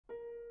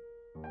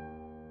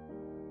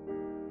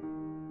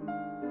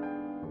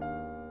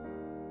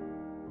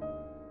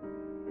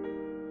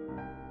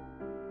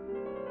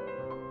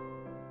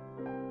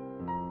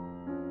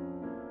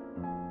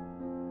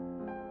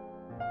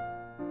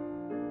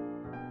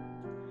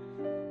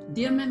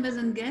Dear members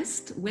and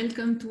guests,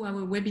 welcome to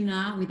our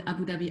webinar with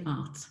Abu Dhabi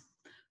Art.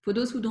 For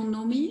those who don't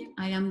know me,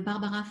 I am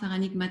Barbara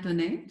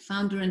Faranik-Matonet,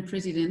 founder and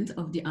president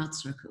of the Art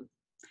Circle.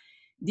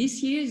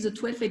 This year is the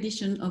 12th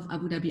edition of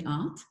Abu Dhabi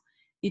Art.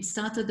 It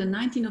started the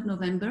 19th of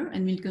November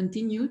and will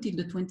continue till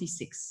the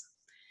 26th.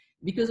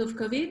 Because of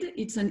COVID,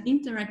 it's an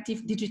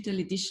interactive digital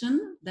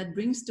edition that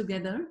brings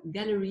together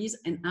galleries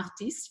and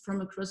artists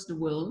from across the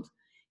world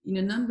in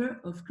a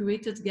number of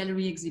curated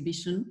gallery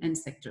exhibitions and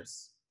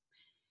sectors.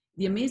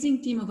 The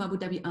amazing team of Abu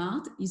Dhabi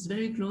Art is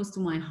very close to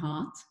my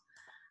heart.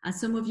 As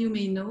some of you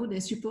may know,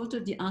 they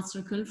supported the Art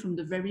Circle from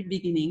the very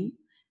beginning,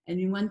 and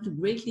we want to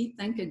greatly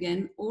thank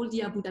again all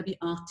the Abu Dhabi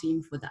Art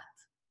team for that.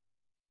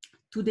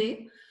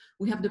 Today,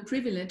 we have the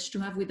privilege to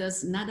have with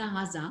us Nada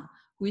Raza,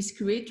 who is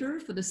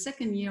curator for the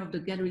second year of the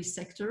gallery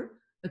sector,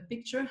 A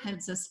Picture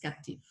Held Us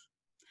Captive.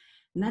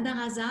 Nada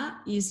Raza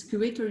is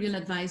curatorial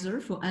advisor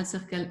for Al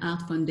Circle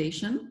Art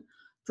Foundation.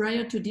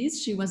 Prior to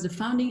this, she was the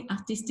founding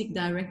artistic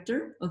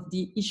director of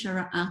the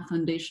Ishara Art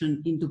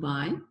Foundation in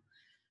Dubai,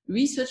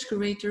 research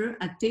curator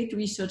at Tate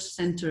Research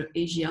Center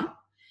Asia.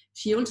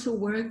 She also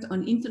worked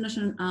on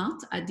international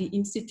art at the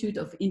Institute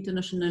of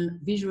International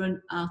Visual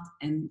Art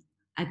and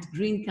at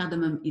Green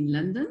Cardamom in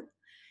London.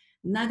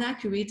 Nada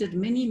curated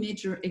many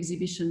major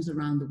exhibitions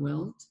around the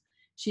world.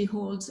 She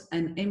holds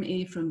an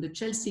MA from the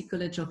Chelsea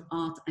College of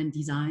Art and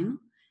Design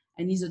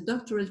and is a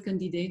doctoral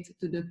candidate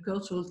to the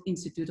Cultural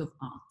Institute of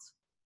Art.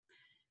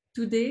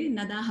 Today,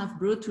 Nada have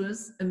brought to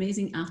us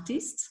amazing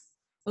artists,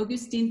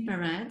 Augustine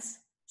Perez,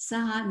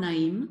 Sarah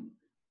Naim,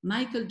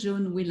 Michael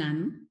John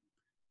Whelan,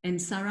 and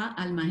Sarah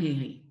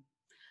Al-Maheri.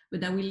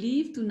 But I will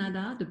leave to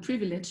Nada the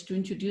privilege to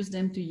introduce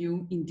them to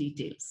you in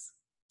details.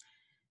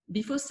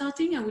 Before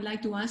starting, I would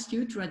like to ask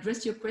you to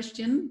address your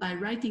question by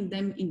writing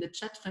them in the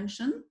chat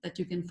function that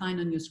you can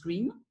find on your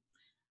screen.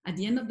 At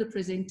the end of the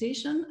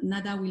presentation,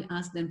 Nada will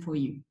ask them for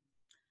you.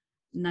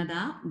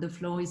 Nada, the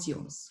floor is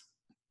yours.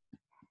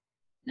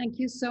 Thank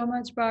you so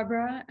much,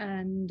 Barbara.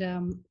 And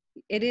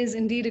it is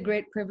indeed a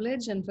great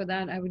privilege. And for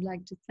that, I would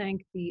like to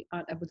thank the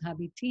Art Abu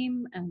Dhabi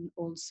team and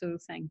also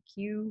thank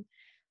you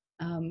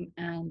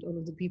and all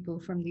of the people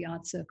from the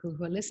Art Circle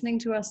who are listening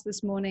to us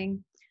this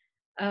morning.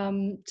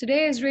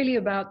 Today is really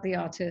about the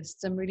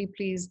artists. I'm really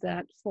pleased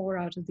that 4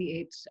 out of the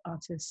 8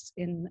 artists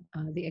in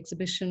the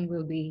exhibition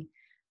will be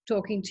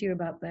talking to you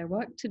about their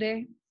work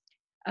today.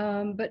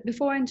 But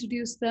before I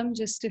introduce them,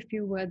 just a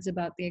few words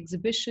about the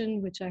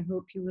exhibition, which I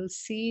hope you will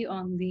see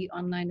on the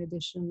online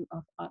edition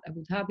of Art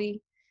Abu Dhabi.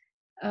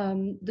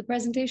 The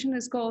presentation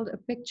is called A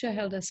Picture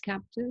Held Us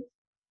Captive.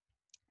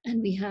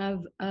 And we have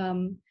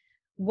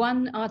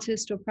one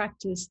artist or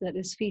practice that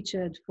is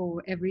featured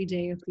for every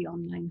day of the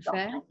online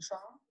fair.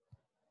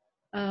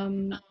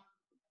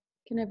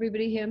 Can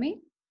everybody hear me?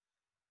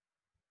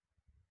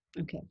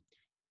 Okay.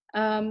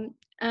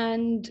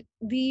 And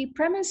the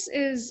premise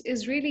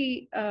is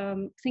really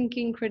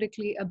thinking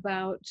critically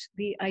about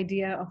the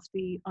idea of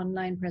the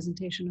online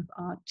presentation of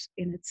art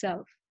in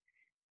itself.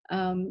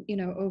 You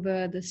know,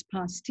 over this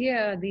past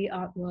year, the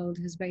art world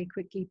has very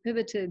quickly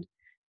pivoted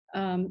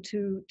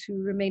to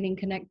remaining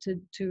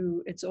connected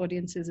to its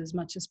audiences as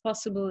much as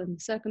possible in the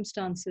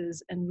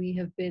circumstances, and we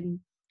have been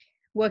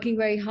working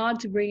very hard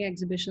to bring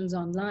exhibitions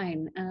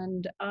online.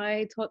 And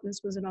I thought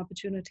this was an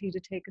opportunity to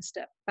take a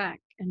step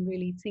back and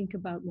really think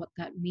about what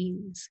that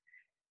means.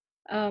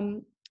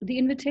 The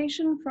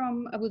invitation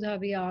from Abu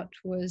Dhabi Art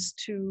was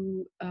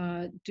to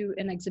do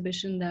an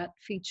exhibition that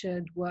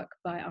featured work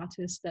by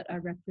artists that are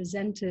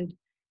represented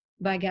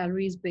by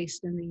galleries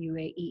based in the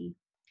UAE.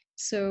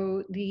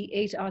 So the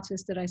 8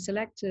 artists that I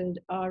selected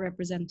are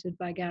represented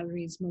by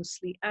galleries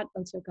mostly at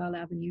Al Circle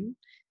Avenue,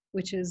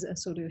 which is a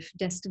sort of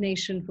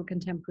destination for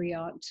contemporary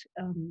art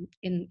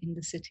in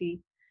the city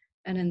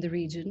and in the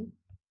region.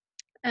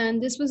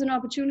 And this was an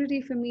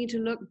opportunity for me to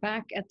look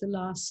back at the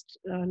last,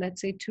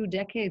 let's say, 2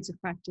 decades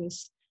of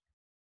practice,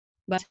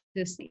 but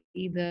artists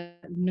either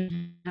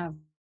have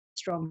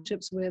strong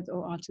relationships with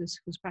or artists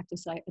whose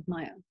practice I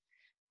admire.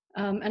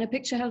 And A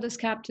Picture Held Us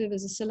Captive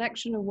is a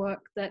selection of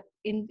work that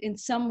in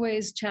some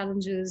ways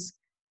challenges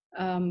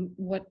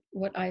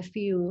what I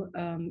feel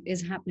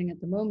is happening at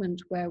the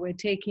moment, where we're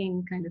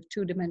taking kind of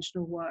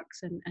 2-dimensional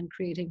works and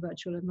creating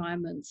virtual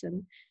environments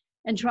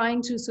and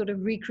trying to sort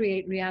of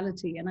recreate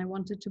reality. And I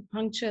wanted to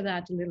puncture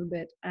that a little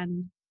bit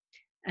and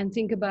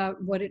think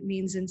about what it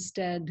means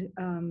instead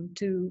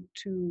to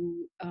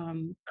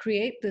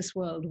create this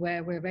world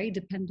where we're very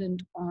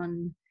dependent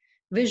on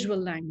visual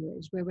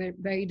language, where we're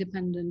very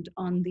dependent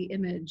on the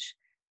image.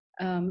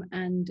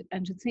 And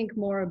to think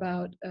more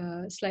about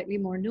a slightly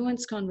more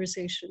nuanced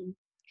conversation.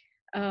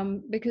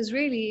 Because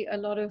really a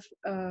lot of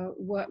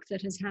work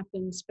that has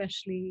happened,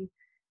 especially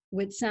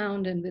with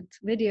sound and with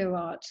video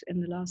art in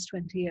the last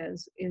 20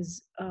 years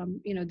is,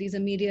 you know, these are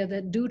media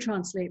that do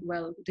translate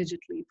well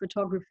digitally,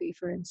 photography,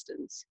 for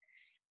instance.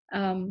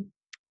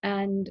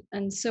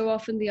 And so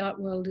often the art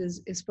world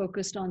is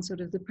focused on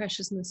sort of the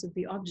preciousness of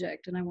the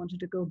object. And I wanted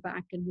to go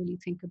back and really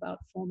think about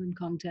form and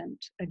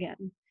content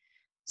again.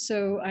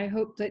 So I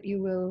hope that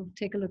you will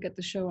take a look at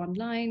the show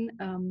online.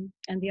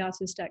 And the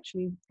artist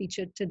actually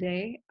featured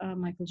today,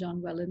 Michael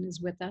John Wellen,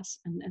 is with us,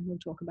 and we'll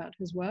talk about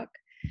his work.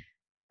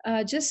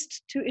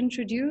 Just to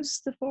introduce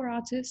the four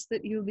artists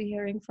that you'll be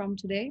hearing from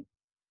today,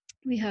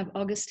 we have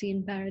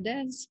Augustine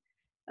Paredes.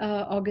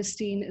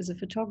 Augustine is a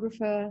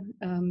photographer.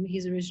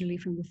 He's originally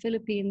from the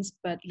Philippines,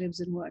 but lives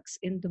and works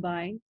in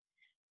Dubai.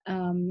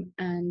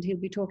 And he'll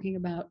be talking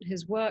about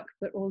his work,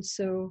 but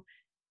also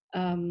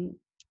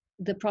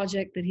the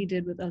project that he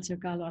did with Al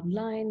Circal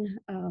Online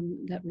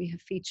that we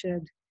have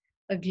featured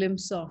a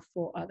glimpse of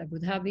for Art Abu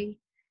Dhabi.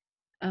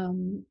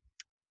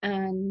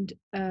 And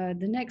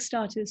the next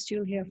artist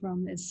you'll hear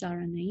from is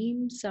Sarah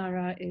Naeem.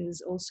 Sarah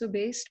is also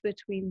based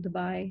between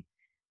Dubai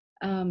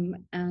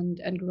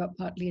and grew up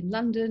partly in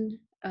London.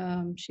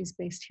 She's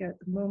based here at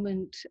the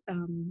moment.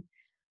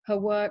 Her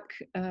work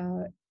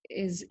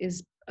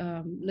is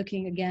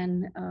looking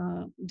again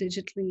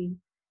digitally,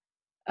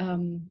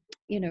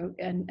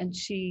 and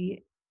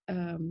she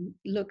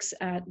looks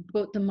at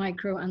both the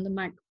micro and the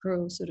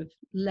macro sort of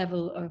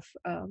level of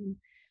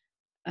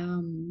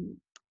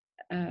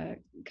the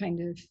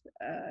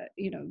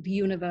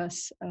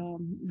universe,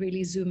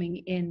 really zooming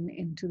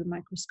into the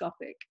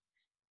microscopic.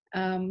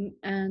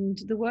 And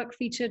the work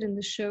featured in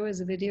the show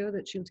is a video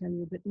that she'll tell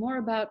you a bit more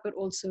about, but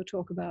also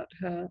talk about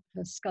her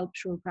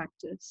sculptural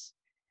practice.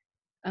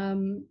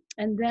 And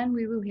then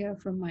we will hear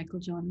from Michael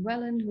John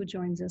Wellen, who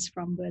joins us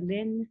from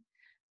Berlin,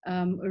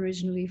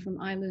 originally from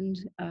Ireland.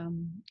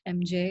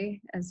 MJ,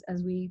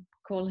 as we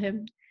call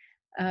him,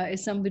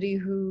 is somebody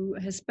who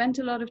has spent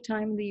a lot of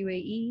time in the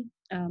UAE.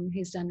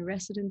 He's done a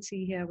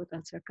residency here with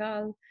Al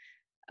Circal.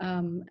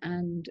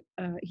 And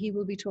he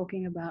will be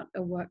talking about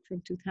a work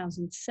from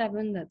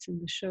 2007 that's in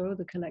the show,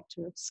 The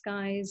Collector of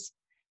Skies,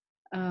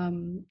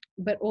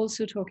 but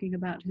also talking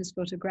about his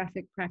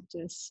photographic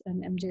practice.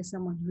 And MJ is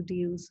someone who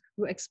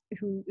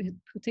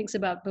thinks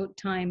about both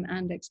time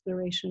and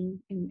exploration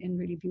in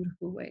really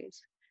beautiful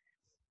ways.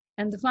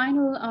 And the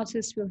final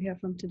artist we'll hear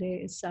from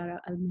today is Sarah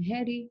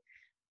Al-Meheri.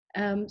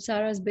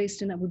 Sarah is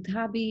based in Abu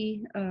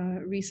Dhabi,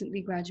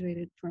 recently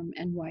graduated from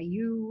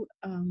NYU.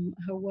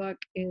 Her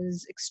work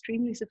is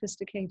extremely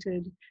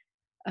sophisticated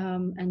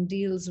and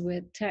deals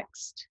with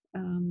text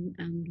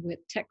and with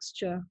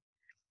texture.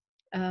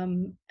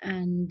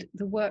 And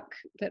the work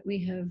that we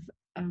have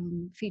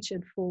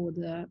featured for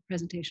the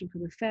presentation for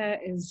the fair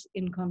is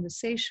In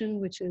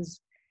Conversation, which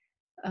is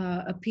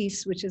a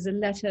piece which is a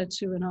letter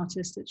to an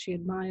artist that she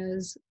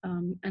admires,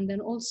 and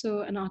then also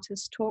an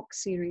artist talk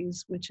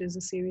series, which is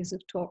a series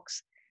of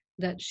talks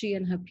that she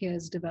and her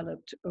peers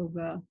developed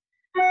over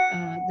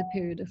the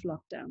period of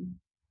lockdown.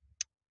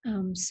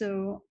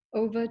 So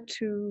over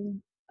to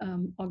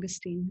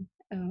Augustine,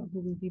 who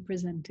will be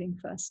presenting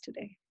first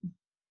today.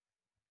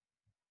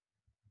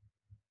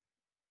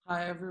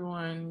 Hi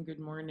everyone, good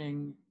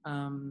morning.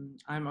 I'm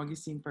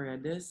Augustine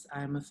Paredes.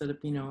 I'm a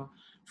Filipino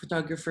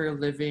photographer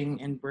living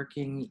and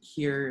working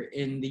here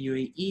in the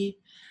UAE.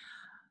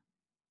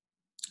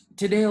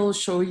 Today I'll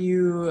show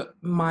you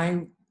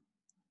an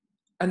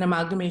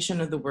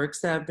amalgamation of the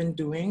works that I've been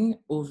doing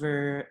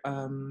over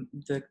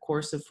the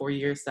course of 4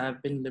 years that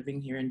I've been living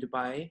here in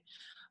Dubai.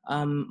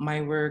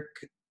 My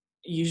work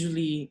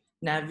usually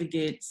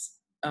navigates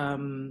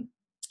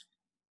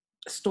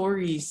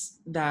stories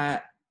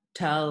that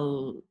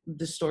tell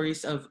the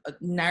stories of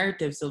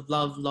narratives of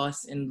love,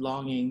 loss, and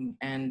longing.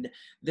 And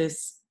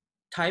this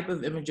type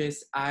of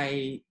images,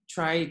 I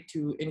try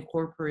to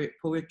incorporate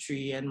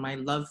poetry and my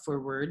love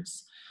for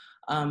words,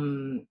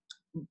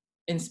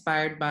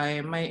 inspired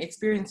by my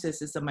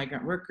experiences as a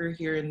migrant worker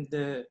here in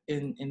the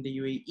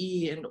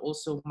UAE, and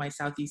also my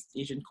Southeast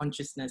Asian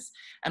consciousness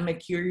and my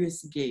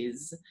curious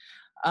gaze.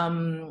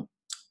 On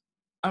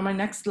my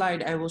next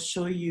slide, I will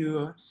show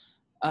you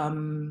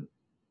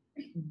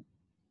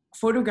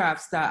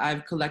photographs that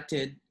I've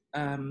collected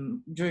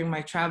during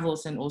my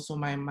travels and also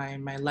my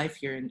life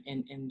here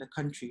in the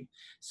country.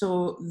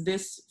 So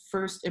this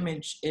first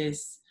image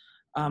is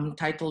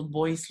titled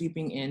Boy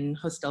Sleeping in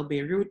Hostel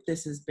Beirut.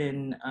 This has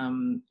been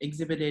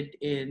exhibited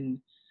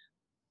in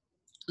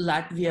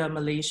Latvia,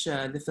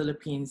 Malaysia, the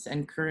Philippines,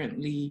 and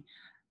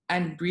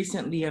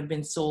recently have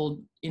been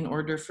sold in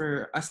order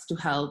for us to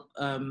help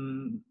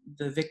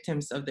the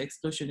victims of the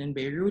explosion in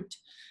Beirut.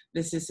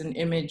 This is an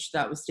image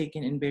that was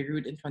taken in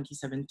Beirut in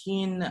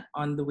 2017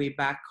 on the way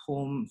back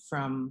home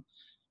from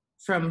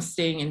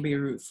staying in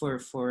Beirut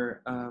for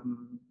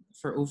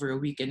over a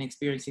week and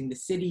experiencing the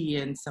city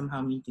and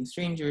somehow meeting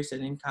strangers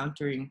and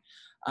encountering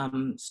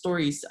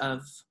stories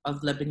of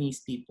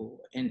Lebanese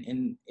people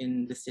in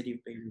the city of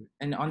Beirut.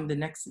 And on the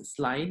next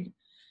slide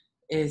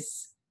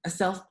is a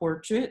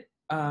self-portrait,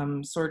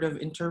 sort of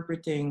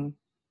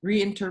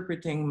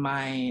reinterpreting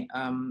my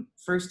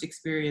first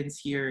experience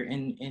here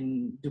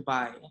in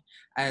Dubai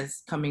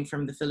as coming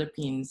from the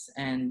Philippines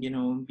and,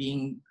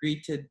 being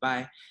greeted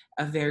by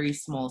a very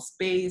small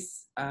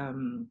space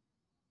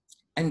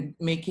and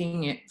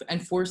making it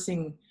and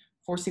forcing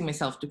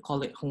myself to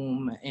call it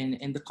home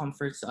in the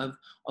comforts of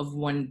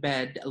one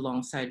bed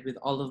alongside with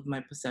all of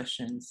my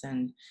possessions.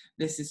 And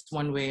this is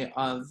one way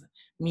of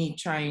me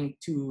trying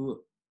to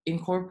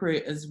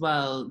incorporate as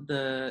well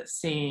the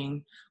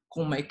saying,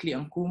 kung maikli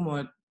ang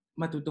kumot,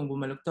 matutong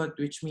bumaluktot,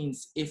 which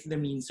means if the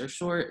means are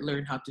short,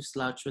 learn how to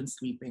slouch when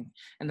sleeping.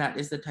 And that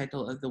is the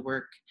title of the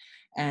work.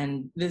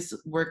 And this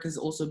work has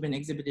also been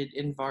exhibited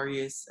in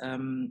various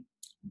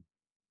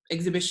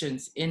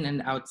exhibitions in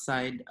and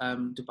outside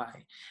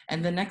Dubai.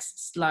 And the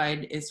next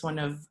slide is one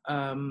of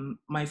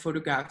my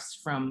photographs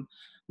from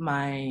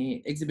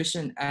my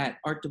exhibition at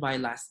Art Dubai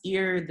last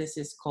year. This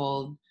is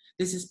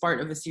part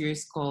of a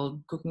series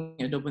called Cooking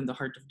Adobo in the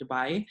Heart of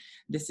Dubai.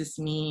 This is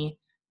me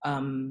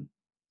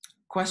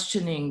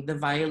questioning the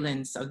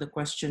violence of the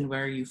question,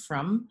 where are you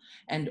from?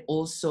 And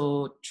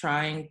also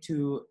trying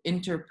to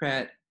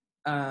interpret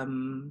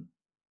the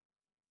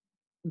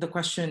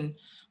question,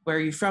 where are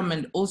you from?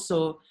 And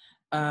also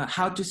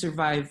how to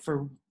survive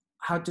for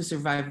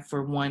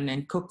one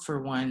and cook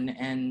for one,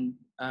 and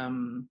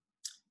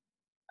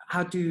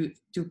how to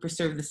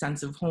preserve the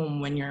sense of home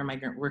when you're a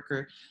migrant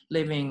worker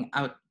living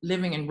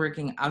and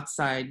working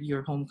outside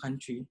your home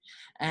country.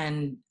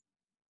 And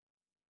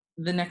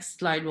the next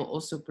slide will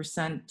also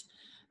present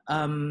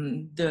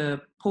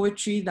the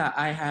poetry that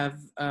I have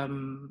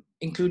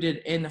included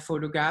in a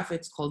photograph.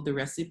 It's called The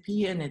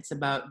Recipe, and it's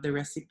about the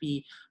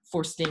recipe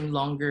for staying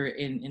longer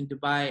in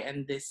Dubai.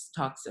 And this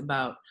talks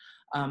about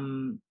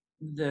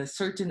the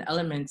certain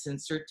elements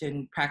and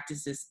certain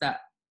practices that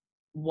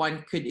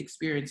one could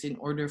experience in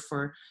order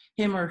for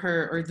him or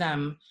her or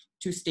them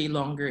to stay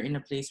longer in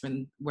a place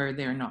where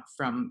they're not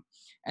from.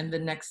 And the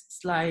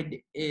next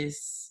slide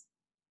is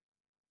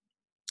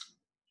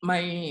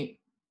my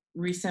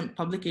recent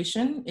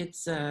publication.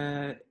 It's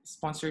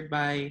sponsored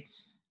by,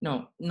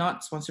 no,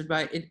 not sponsored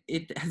by,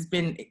 it has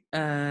been,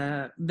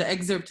 the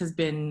excerpt has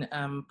been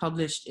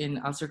published in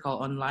Al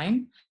Circal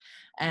Online.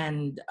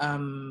 And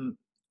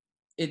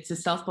it's a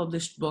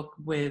self-published book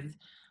with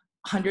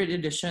 100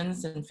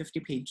 editions and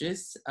 50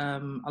 pages.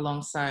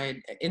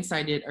 Inside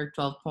it are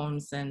 12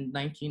 poems and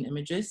 19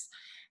 images.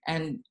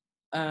 And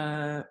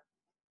the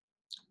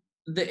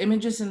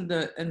images and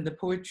the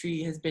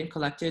poetry has been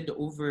collected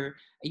over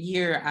a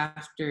year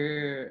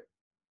after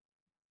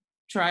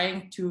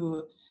trying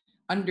to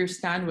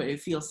understand what it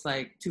feels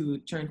like to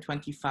turn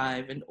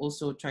 25, and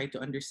also try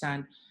to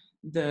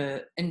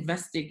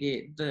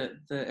investigate the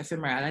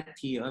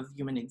ephemerality of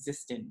human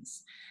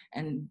existence.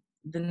 And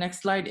the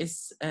next slide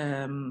is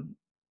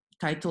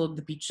titled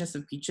The Peachness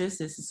of Peaches.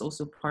 This is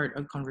also part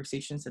of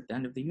Conversations at the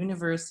End of the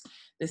Universe.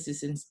 This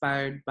is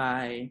inspired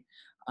by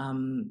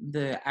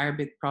the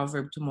Arabic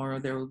proverb, tomorrow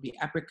there will be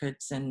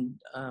apricots, and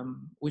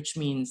which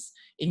means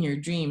in your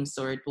dreams,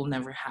 or it will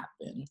never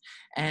happen.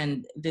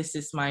 And this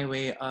is my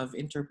way of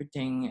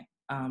interpreting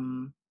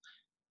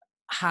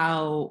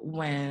how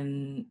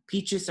when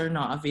peaches are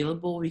not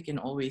available, we can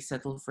always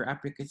settle for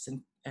apricots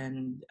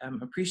and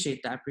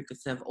appreciate the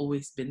apricots that have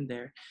always been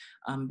there,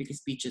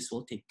 because peaches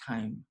will take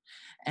time.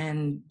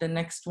 And the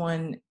next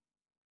one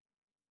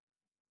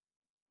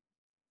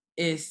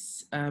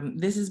is,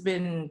 this has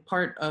been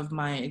part of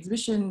my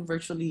exhibition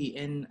virtually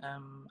in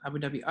Abu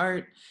Dhabi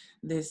Art.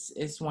 This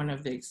is one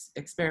of the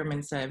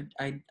experiments I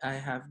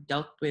have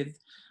dealt with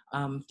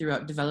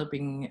throughout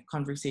developing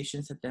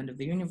Conversations at the End of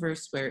the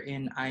Universe,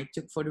 wherein I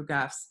took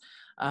photographs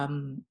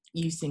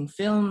using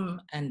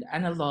film and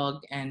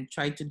analog and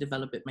tried to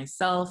develop it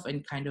myself,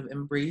 and kind of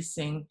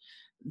embracing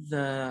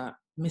the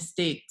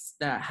mistakes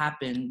that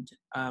happened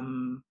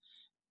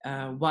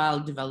while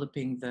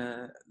developing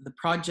the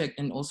project,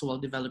 and also while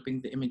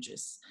developing the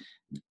images.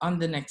 On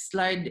the next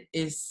slide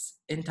is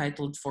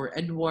entitled For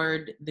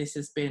Edward. This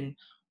has been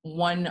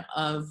one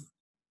of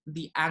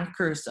the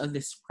anchors of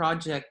this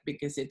project,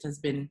 because it has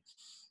been,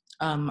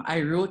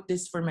 I wrote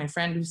this for my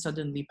friend who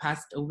suddenly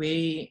passed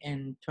away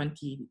in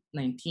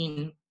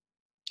 2019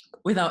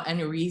 without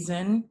any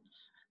reason.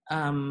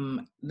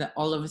 That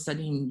all of a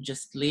sudden he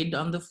just laid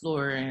on the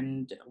floor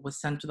and was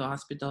sent to the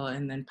hospital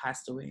and then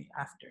passed away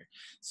after.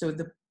 So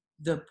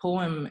the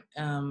poem,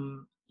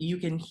 you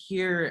can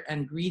hear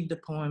and read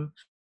the poem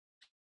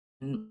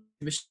and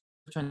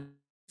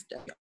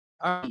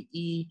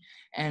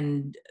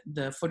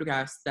the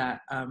photographs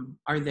that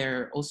are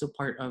there, also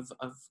part of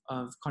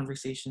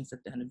Conversations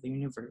at the End of the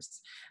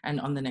Universe.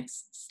 And on the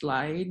next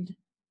slide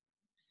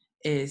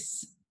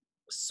is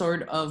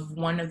sort of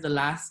one of the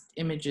last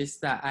images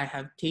that I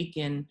have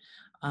taken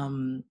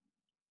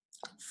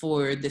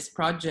for this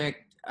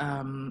project,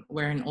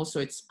 wherein also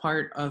it's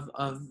part of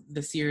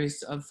the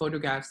series of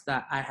photographs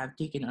that I have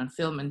taken on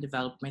film and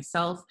developed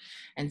myself.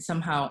 And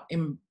somehow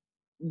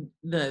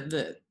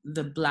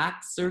the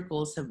black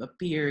circles have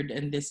appeared,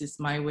 and this is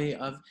my way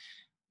of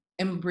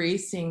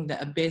embracing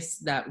the abyss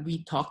that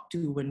we talk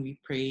to when we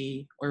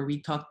pray, or we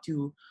talk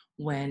to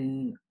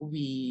when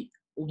we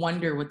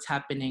wonder what's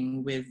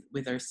happening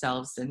with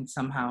ourselves. And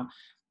somehow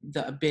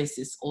the abyss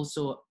is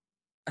also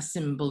a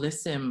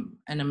symbolism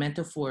and a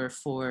metaphor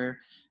for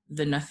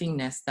the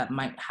nothingness that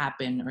might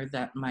happen, or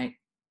that might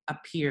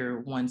appear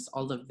once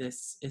all of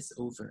this is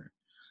over.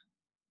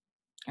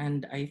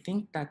 And I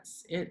think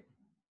that's it.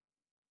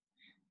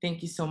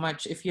 Thank you so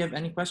much. If you have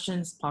any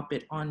questions, pop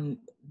it on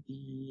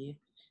the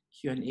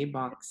Q&A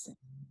box.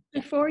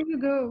 Before you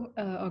go,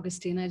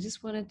 Augustine, I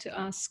just wanted to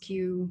ask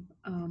you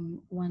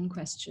one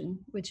question,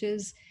 which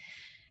is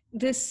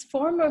this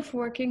form of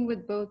working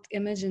with both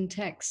image and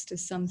text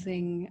is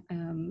something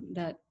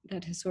that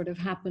has sort of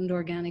happened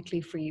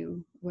organically for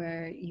you,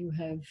 where you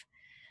have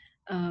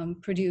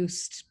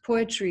produced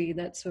poetry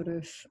that sort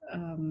of,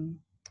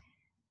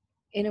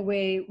 in a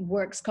way,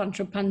 works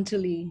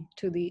contrapuntally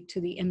to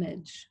the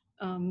image.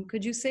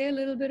 Could you say a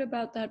little bit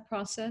about that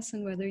process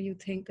and whether you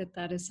think that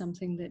that is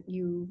something that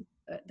you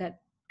that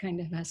kind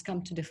of has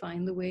come to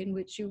define the way in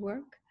which you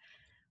work,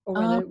 or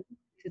whether it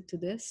related to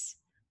this?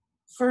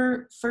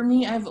 For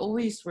me, I've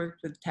always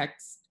worked with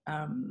text,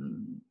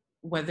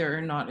 whether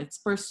or not it's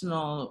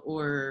personal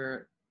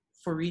or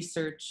for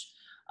research.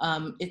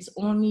 It's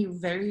only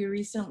very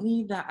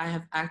recently that I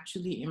have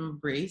actually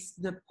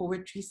embraced the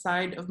poetry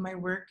side of my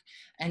work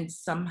and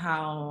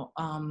somehow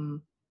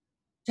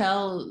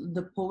tell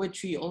the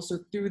poetry also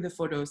through the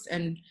photos.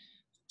 And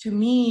to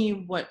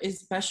me, what is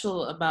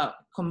special about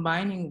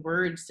combining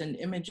words and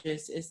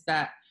images is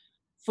that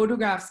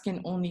photographs can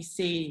only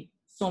say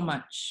so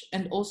much,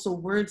 and also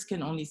words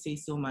can only say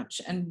so much.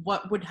 And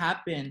what would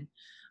happen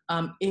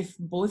if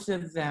both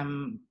of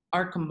them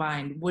are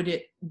combined? Would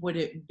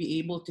it be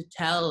able to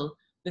tell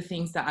the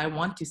things that I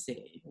want to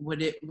say?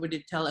 Would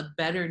it tell a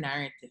better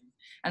narrative?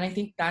 And I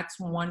think that's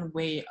one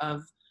way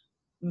of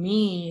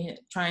me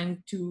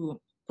trying to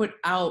put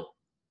out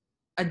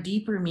a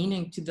deeper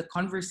meaning to the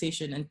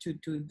conversation and to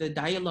the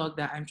dialogue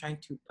that I'm trying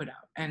to put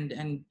out,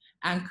 and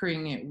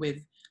anchoring it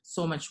with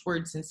so much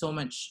words and so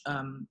much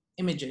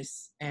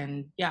images.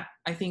 And yeah,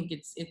 I think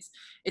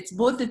it's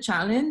both a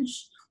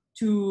challenge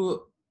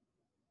to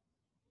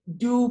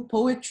do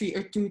poetry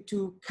or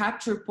to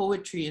capture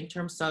poetry in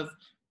terms of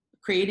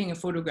creating a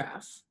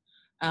photograph,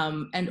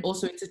 and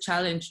also it's a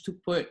challenge to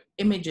put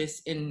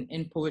images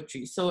in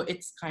poetry. So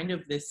it's kind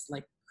of this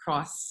like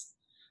cross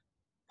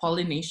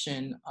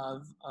pollination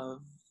of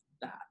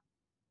that.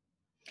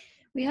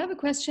 We have a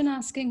question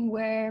asking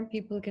where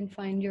people can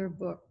find your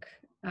book.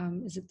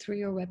 Is it through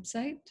your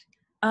website?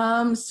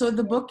 So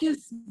the book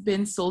has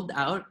been sold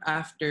out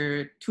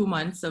after 2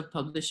 months of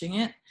publishing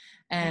it,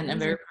 and I'm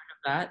very proud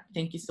of that.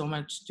 Thank you so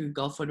much to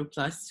Gulf Photo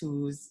Plus,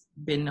 who's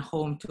been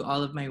home to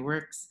all of my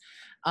works.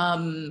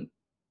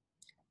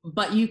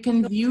 But you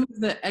can view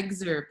the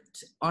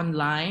excerpt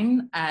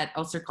online at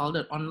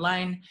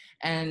ulcercall.online,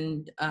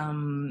 and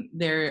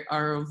there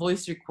are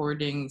voice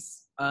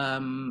recordings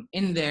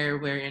in there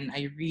wherein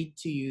I read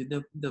to you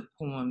the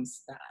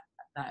poems that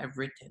I've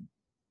written.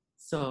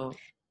 So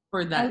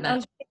for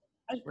that,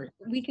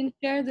 we can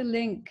share the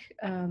link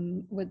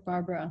with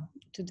Barbara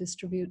to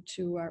distribute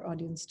to our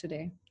audience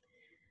today.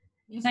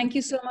 Yes. Thank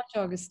you so much,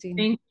 Augustine.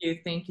 Thank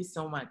you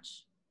so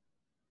much.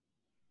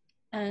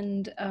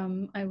 And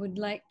I would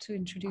like to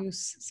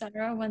introduce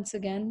Sarah once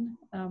again.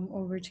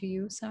 Over to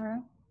you,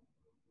 Sarah.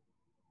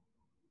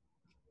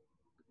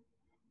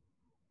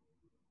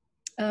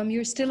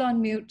 You're still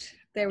on mute.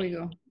 There we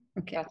go.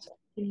 Okay, gotcha. I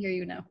can hear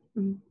you now.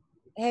 Mm-hmm.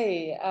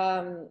 Hey,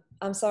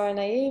 I'm Sarah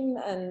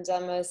Naeem, and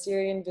I'm a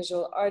Syrian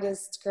visual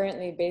artist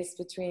currently based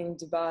between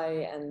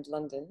Dubai and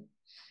London.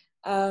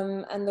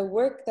 And the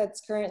work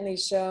that's currently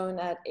shown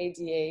at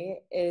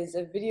ADA is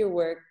a video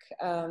work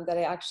that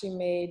I actually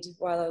made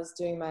while I was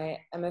doing my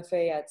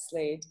MFA at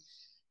Slade.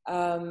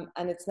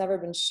 And it's never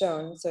been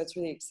shown, so it's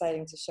really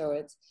exciting to show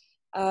it.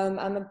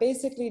 I'm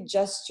basically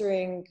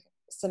gesturing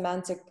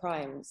semantic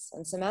primes.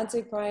 And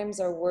semantic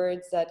primes are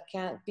words that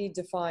can't be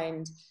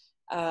defined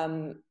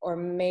or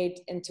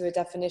made into a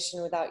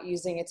definition without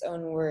using its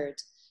own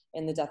word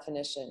in the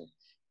definition.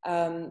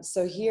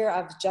 So here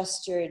I've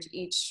gestured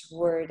each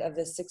word of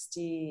the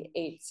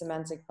 68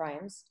 semantic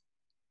primes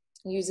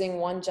using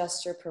one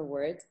gesture per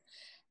word.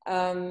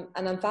 And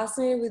I'm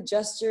fascinated with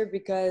gesture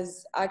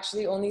because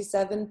actually only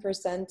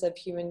 7% of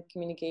human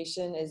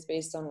communication is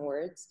based on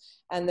words,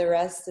 and the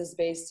rest is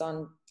based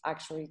on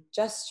actually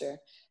gesture.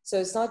 So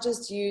it's not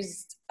just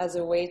used as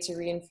a way to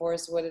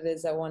reinforce what it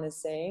is that one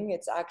is saying,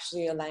 it's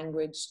actually a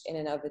language in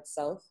and of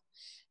itself.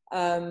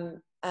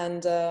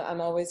 And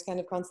I'm always kind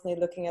of constantly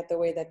looking at the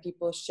way that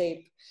people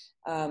shape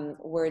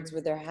words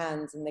with their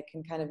hands, and they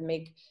can kind of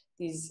make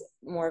these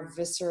more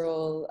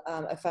visceral,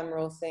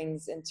 ephemeral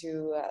things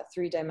into a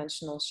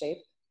three-dimensional shape,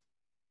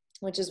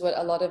 which is what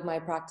a lot of my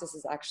practice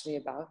is actually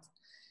about.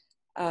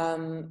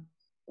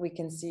 We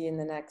can see in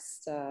the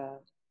next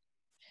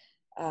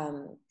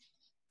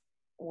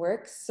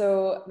work.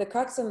 So the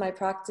crux of my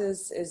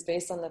practice is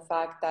based on the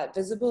fact that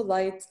visible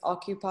light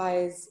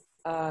occupies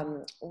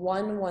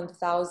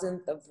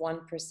 1/1000th of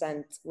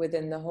 1%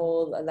 within the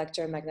whole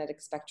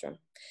electromagnetic spectrum.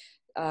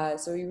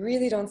 So we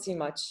really don't see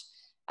much.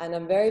 And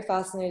I'm very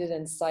fascinated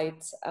in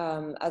sight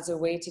as a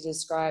way to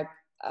describe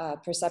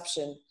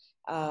perception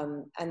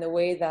and the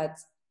way that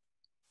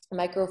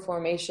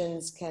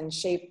microformations can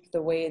shape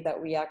the way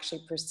that we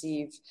actually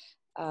perceive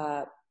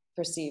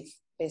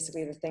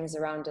basically the things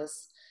around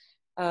us.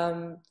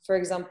 For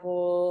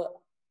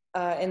example,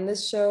 in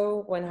this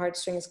show, when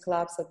heartstrings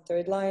collapse at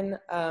third line,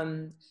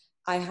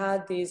 I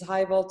had these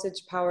high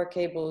voltage power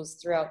cables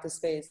throughout the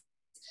space.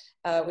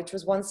 which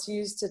was once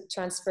used to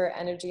transfer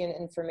energy and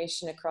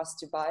information across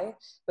Dubai,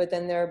 but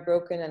then they're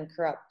broken and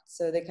corrupt.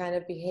 So they kind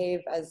of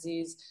behave as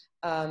these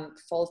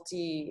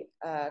faulty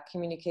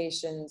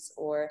communications,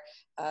 or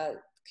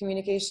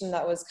communication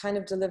that was kind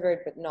of delivered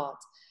but not.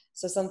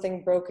 So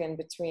something broken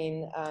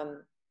between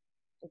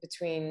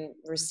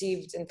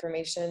received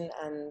information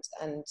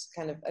and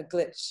kind of a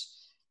glitch.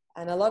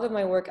 And a lot of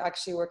my work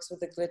actually works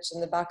with a glitch. In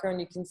the background,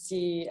 you can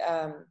see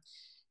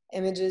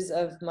images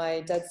of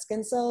my dead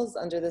skin cells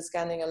under the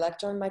scanning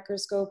electron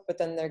microscope, but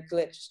then they're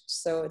glitched.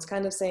 So it's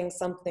kind of saying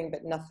something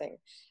but nothing,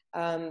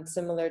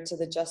 similar to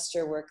the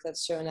gesture work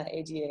that's shown at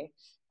ADA.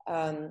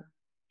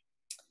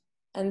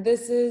 And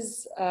this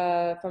is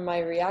from my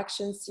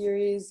reaction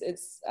series.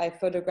 I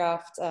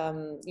photographed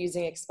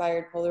using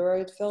expired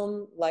Polaroid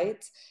film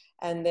light,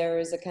 and there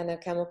is a kind of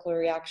chemical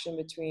reaction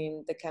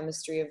between the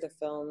chemistry of the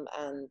film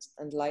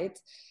and light.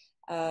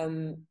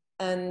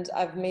 And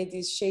I've made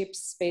these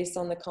shapes based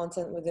on the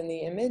content within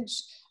the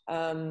image,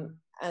 and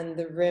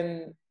the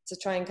rim, to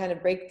try and kind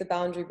of break the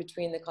boundary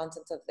between the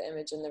content of the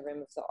image and the rim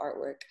of the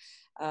artwork,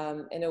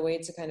 in a way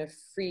to kind of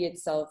free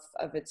itself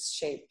of its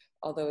shape,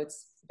 although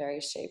it's very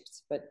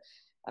shaped. But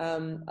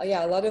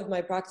yeah, a lot of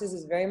my practice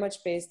is very much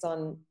based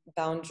on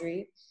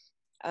boundary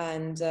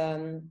and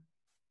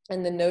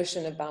the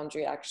notion of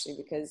boundary, actually,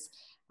 because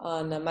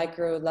on a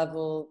micro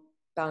level,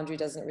 boundary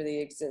doesn't really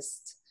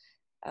exist.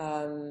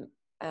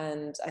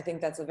 And I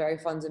think that's a very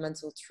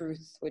fundamental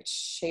truth which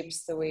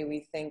shapes the way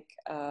we think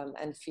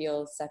and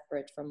feel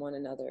separate from one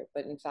another.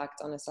 But in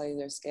fact, on a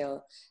cellular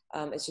scale,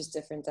 it's just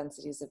different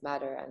densities of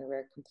matter, and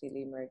we're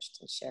completely merged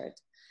and shared.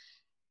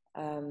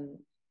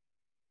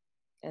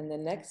 And the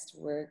next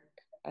work,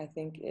 I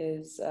think,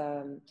 is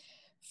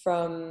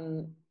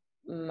from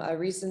a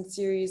recent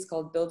series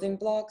called Building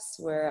Blocks,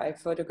 where I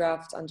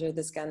photographed under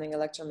the scanning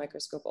electron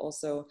microscope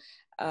also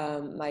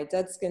my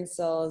dead skin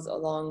cells,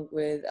 along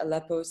with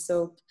Aleppo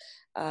soap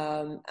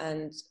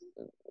and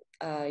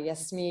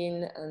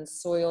yasmin and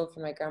soil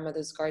from my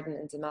grandmother's garden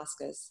in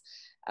Damascus.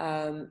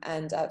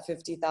 And at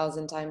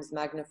 50,000 times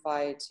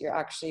magnified, you're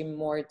actually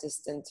more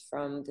distant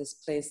from this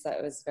place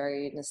that was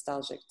very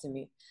nostalgic to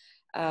me.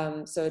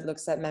 So it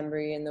looks at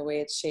memory and the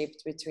way it's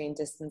shaped between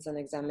distance and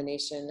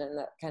examination, and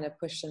that kind of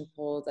push and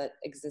pull that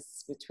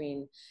exists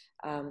between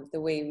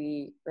the way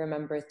we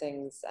remember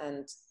things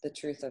and the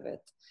truth of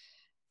it.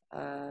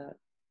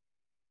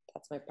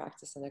 That's my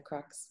practice in a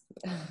crux.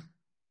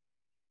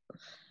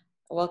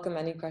 Welcome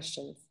any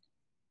questions.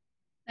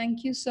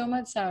 Thank you so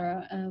much,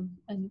 Sarah,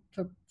 and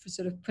for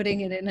sort of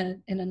putting it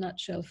in a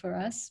nutshell for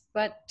us.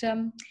 But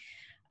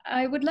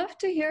I would love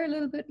to hear a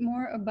little bit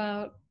more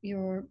about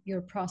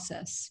your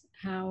process,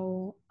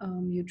 how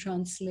you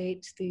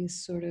translate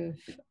these sort of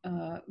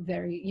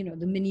very,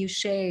 the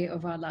minutiae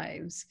of our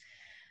lives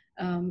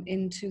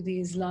into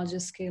these larger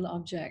scale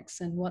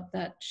objects, and what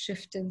that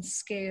shift in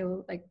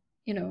scale, like,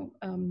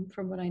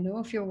 from what I know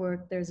of your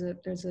work, there's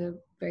a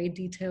very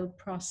detailed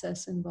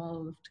process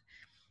involved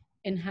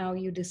in how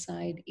you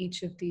decide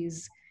each of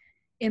these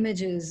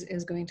images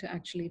is going to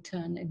actually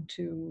turn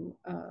into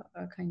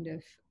a kind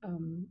of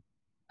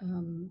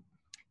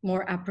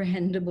more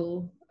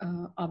apprehendable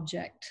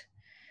object.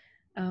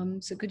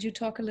 So could you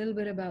talk a little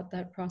bit about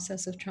that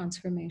process of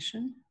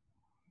transformation?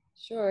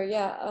 Sure,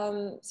 yeah.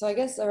 So I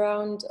guess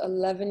around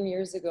 11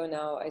 years ago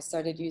now, I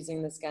started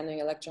using the scanning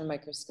electron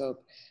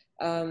microscope.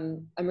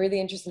 I'm really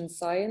interested in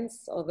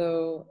science,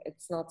 although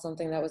it's not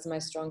something that was my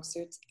strong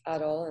suit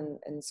at all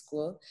in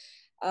school.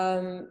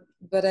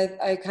 But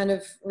I kind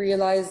of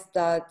realized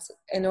that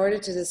in order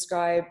to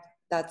describe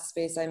that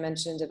space I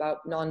mentioned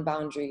about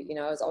non-boundary,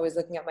 I was always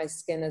looking at my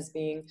skin as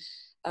being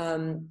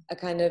a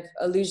kind of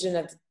illusion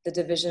of the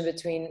division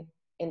between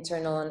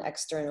internal and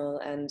external,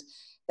 and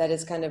that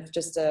is kind of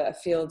just a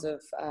field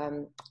of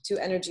two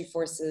energy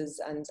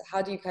forces. And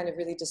how do you kind of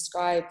really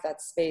describe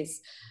that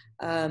space,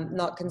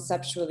 not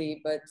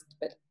conceptually, but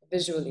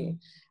visually?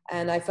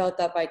 And I felt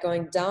that by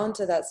going down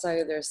to that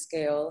cellular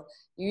scale,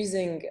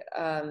 using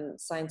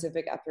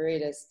scientific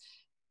apparatus,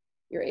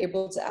 you're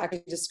able to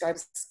actually describe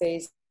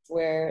space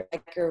where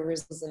micro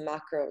resembles a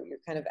macro. You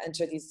kind of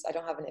enter these, I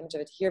don't have an image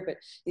of it here, but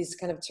these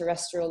kind of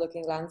terrestrial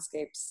looking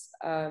landscapes.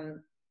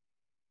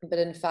 But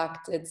in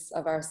fact, it's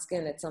of our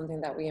skin. It's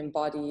something that we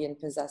embody and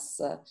possess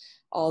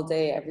all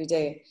day, every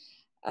day.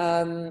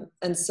 And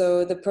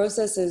so the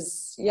process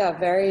is, yeah,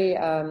 very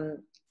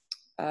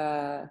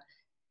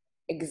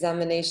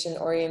examination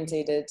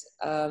orientated.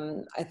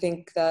 I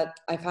think that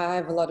I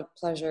have a lot of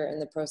pleasure in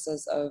the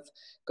process of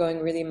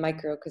going really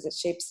micro, because it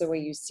shapes the way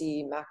you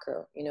see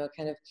macro,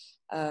 kind of,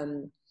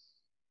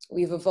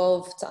 we've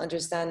evolved to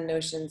understand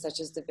notions such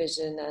as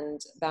division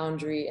and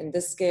boundary in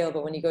this scale,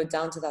 but when you go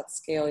down to that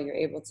scale, you're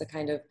able to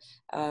kind of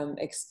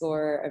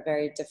explore a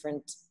very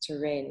different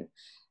terrain.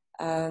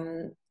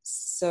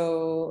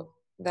 So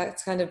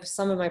that's kind of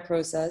some of my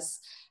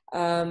process.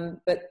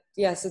 But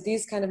yeah, so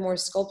these kind of more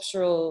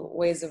sculptural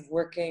ways of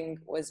working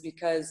was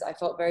because I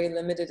felt very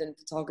limited in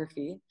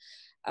photography,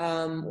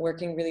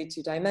 working really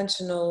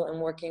two-dimensional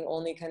and working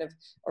only kind of,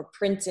 or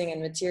printing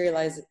and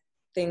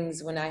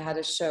things when I had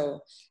a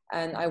show.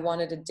 And I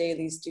wanted a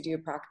daily studio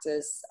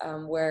practice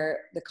where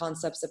the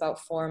concepts about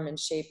form and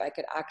shape I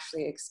could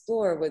actually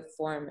explore with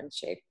form and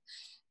shape.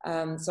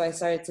 So I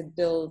started to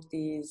build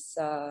these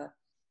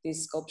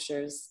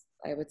sculptures,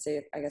 I would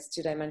say, I guess,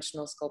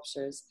 two-dimensional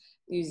sculptures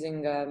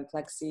using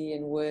plexi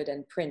and wood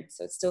and print.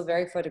 So it's still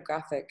very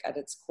photographic at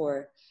its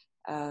core,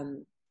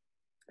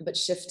 but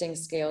shifting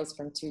scales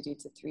from 2D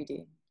to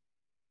 3D.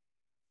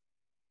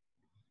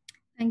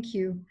 Thank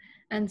you.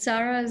 And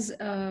Sarah's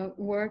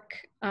work,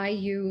 I,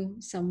 You,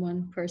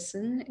 Someone,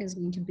 Person, is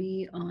going to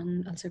be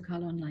on Al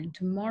Circal Online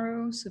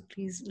tomorrow. So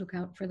please look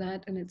out for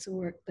that. And it's a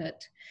work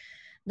that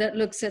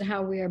looks at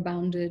how we are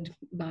bounded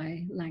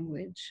by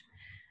language.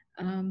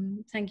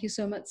 Thank you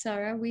so much,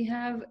 Sarah. We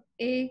have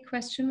a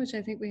question, which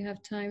I think we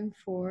have time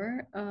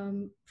for,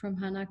 from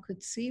Hannah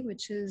Kutsi,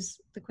 which is,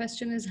 the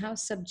question is, how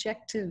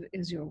subjective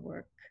is your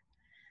work?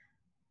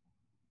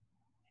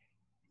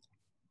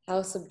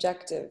 How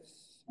subjective?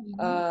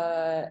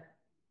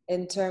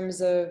 In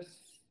terms of,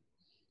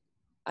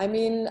 I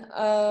mean,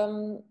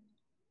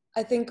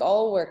 I think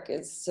all work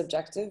is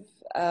subjective,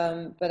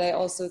 but I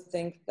also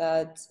think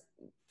that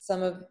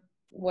some of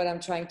what I'm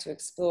trying to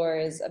explore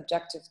is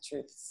objective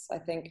truths. I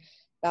think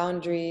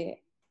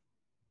boundary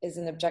is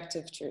an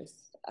objective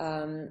truth.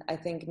 I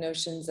think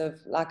notions of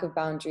lack of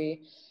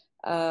boundary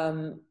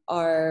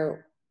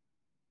are,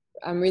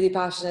 I'm really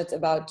passionate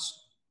about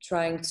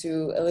trying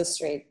to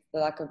illustrate the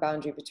lack of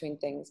boundary between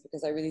things,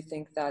 because I really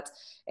think that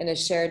in a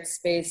shared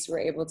space, we're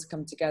able to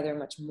come together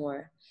much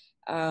more.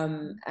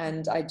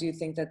 And I do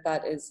think that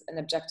that is an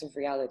objective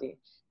reality,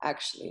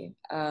 actually.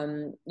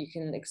 You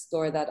can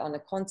explore that on a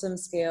quantum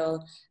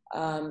scale.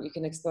 You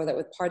can explore that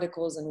with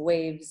particles and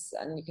waves,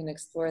 and you can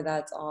explore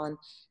that on,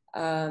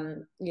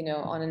 you know,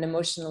 on an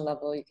emotional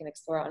level. You can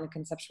explore it on a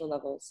conceptual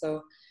level.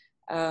 So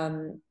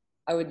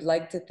I would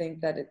like to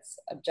think that it's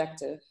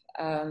objective,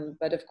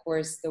 but of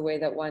course, the way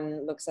that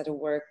one looks at a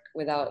work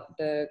without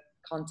the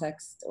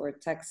context or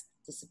text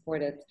to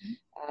support it,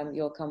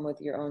 you'll come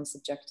with your own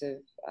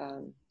subjective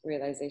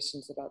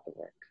realizations about the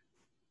work.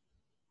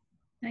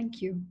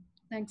 Thank you.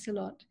 Thanks a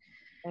lot.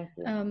 Thank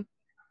you.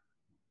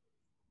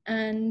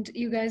 And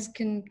you guys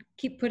can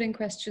keep putting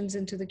questions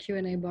into the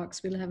Q&A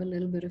box. We'll have a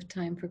little bit of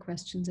time for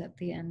questions at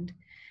the end.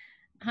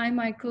 Hi,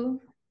 Michael.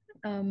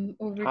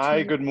 Over to you.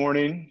 Hi, good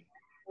morning.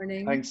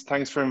 Morning.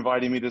 Thanks for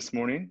inviting me this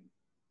morning.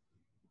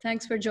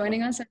 Thanks for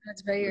joining us. I know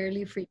it's very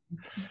early for you.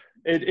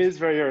 It is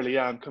very early.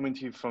 Yeah, I'm coming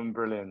to you from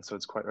Berlin, so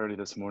it's quite early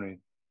this morning.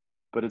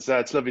 But it's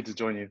lovely to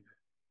join you.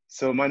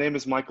 So my name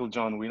is Michael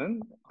John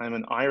Whelan. I'm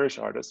an Irish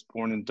artist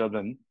born in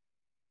Dublin,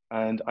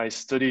 and I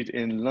studied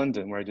in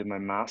London, where I did my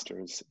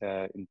master's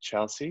in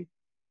Chelsea.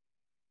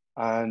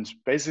 And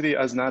basically,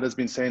 as Nad has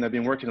been saying, I've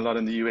been working a lot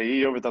in the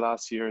UAE over the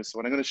last year. So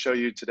what I'm going to show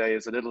you today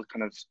is a little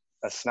kind of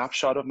a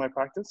snapshot of my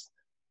practice,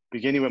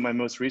 beginning with my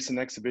most recent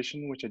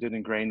exhibition, which I did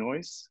in Grey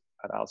Noise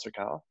at Al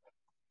Circal,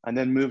 and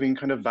then moving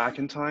kind of back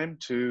in time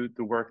to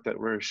the work that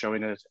we're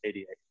showing at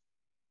 88.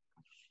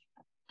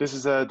 This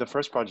is the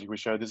first project we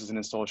showed. This is an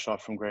install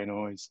shot from Grey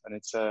Noise, and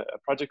it's a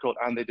project called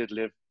And They Did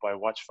Live by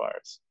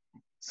Watchfires.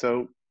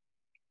 So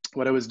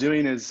what I was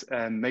doing is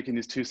making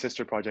these two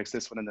sister projects,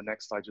 this one and the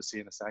next slide you'll see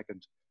in a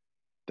second.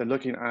 They're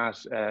looking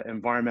at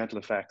environmental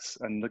effects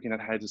and looking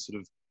at how to sort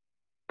of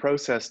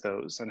process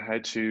those and how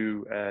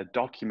to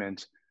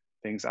document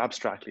things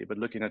abstractly, but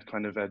looking at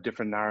kind of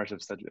different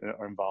narratives that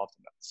are involved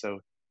in that. So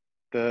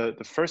the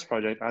first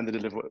project, And They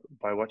Did Live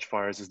by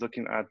Watchfires, is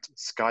looking at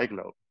sky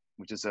glow,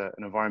 which is an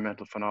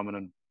environmental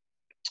phenomenon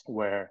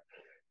where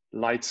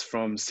lights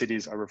from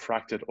cities are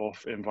refracted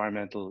off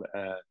environmental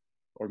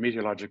or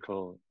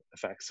meteorological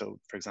effects. So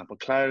for example,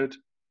 cloud,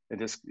 in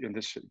this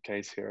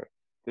case here,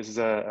 this is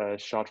a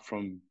shot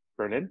from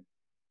Berlin,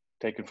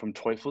 taken from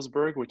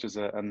Teufelsberg, which is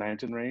a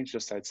mountain range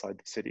just outside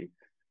the city.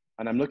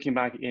 And I'm looking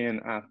back in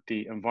at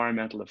the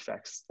environmental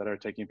effects that are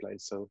taking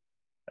place. So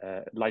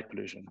light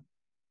pollution,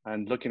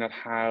 and looking at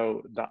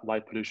how that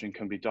light pollution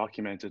can be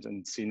documented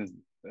and seen as,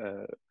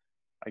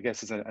 I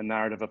guess, as a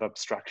narrative of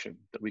abstraction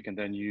that we can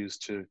then use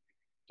to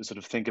sort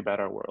of think about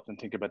our world and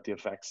think about the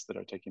effects that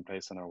are taking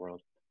place in our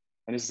world.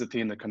 And this is a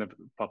theme that kind of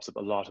pops up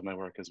a lot in my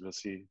work, as we'll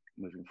see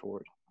moving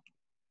forward.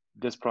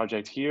 This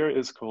project here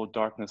is called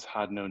Darkness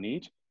Had No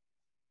Need.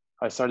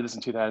 I started this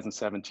in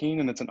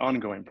 2017, and it's an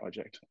ongoing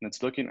project, and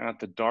it's looking at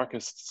the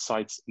darkest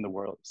sites in the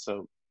world.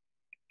 So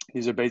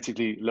these are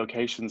basically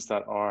locations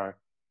that are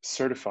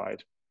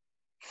certified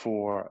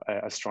for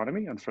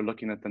astronomy and for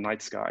looking at the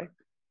night sky.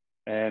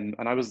 And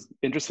I was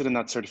interested in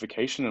that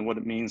certification and what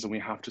it means when we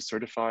have to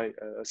certify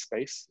a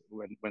space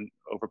when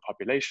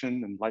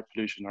overpopulation and light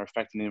pollution are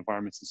affecting the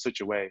environments in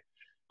such a way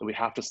that we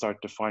have to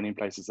start defining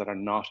places that are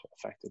not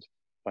affected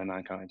by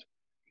mankind.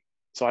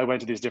 So I went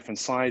to these different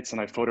sites and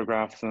I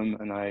photographed them,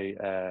 and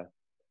I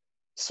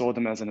saw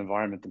them as an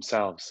environment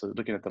themselves. So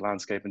looking at the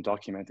landscape and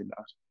documenting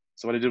that.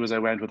 So what I did was I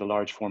went with a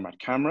large format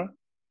camera.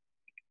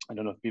 I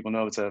don't know if people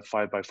know, it's a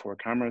 5x4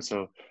 camera.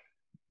 So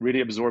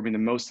really absorbing the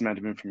most amount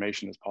of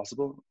information as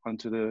possible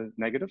onto the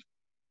negative.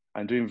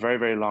 and doing very,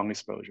 very long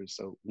exposures.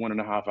 So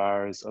 1.5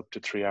 hours up to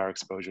 3-hour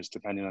exposures,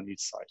 depending on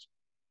each site.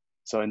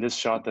 So in this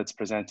shot that's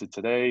presented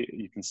today,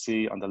 you can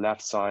see on the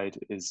left side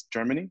is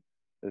Germany,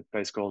 a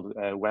place called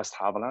West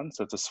Havelland.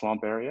 So it's a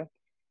swamp area.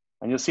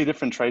 And you'll see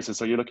different traces.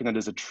 So you're looking at,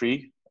 there's a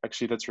tree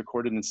actually that's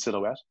recorded in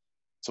silhouette.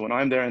 So when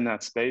I'm there in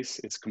that space,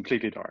 it's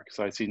completely dark.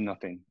 So I see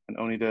nothing, and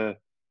only the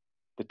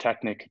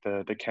technique,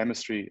 the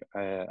chemistry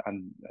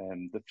and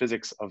the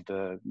physics of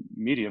the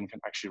medium can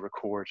actually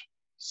record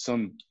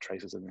some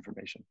traces of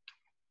information.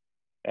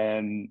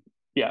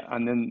 Yeah,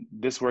 and then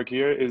this work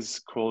here is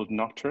called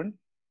Nocturne.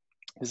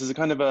 This is a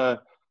kind of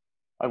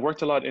I've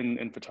worked a lot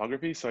in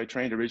photography. So I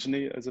trained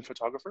originally as a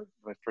photographer.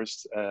 My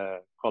first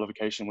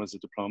qualification was a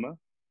diploma.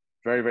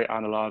 Very, very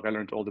analog. I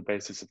learned all the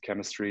basics of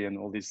chemistry and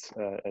all these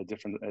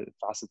different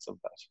facets of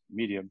that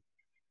medium.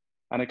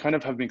 And I kind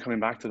of have been coming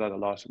back to that a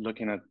lot,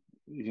 looking at,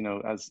 you know,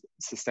 as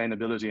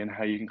sustainability and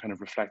how you can kind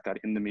of reflect that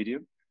in the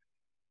medium.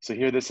 So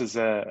here, this is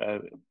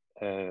Polaroids,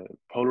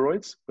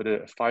 but a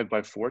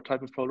 5x4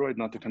 type of Polaroid,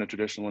 not the kind of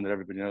traditional one that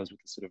everybody knows with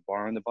the sort of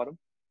bar on the bottom.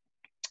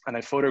 And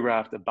I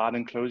photographed a bat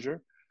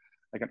enclosure,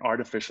 like an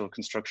artificial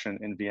construction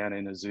in Vienna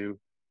in a zoo,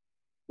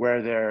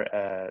 where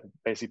there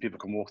basically people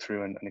can walk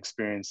through and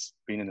experience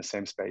being in the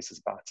same space as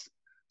bats.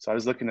 So I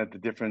was looking at the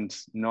different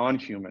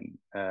non-human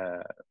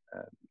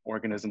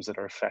organisms that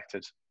are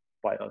affected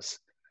by us.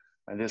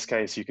 In this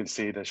case, you can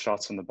see the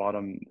shots on the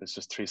bottom. There's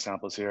just 3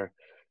 samples here.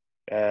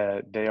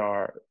 They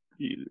are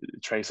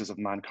traces of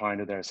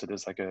mankind are there. So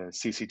there's like a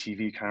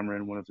CCTV camera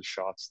in one of the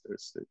shots.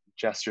 There's the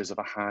gestures of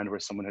a hand where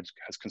someone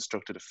has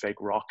constructed a fake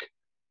rock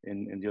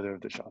in the other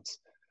of the shots.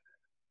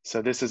 So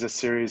this is a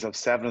series of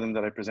 7 of them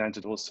that I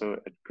presented also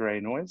at Grey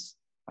Noise.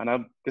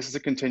 And this is a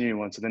continuing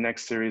one. So the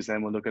next series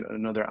then we'll look at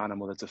another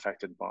animal that's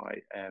affected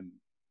by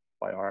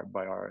our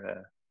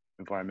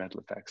environmental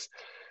effects.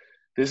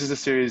 This is a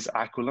series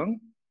Aqualung.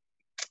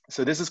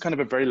 So this is kind of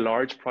a very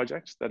large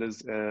project that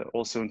is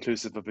also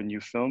inclusive of a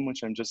new film,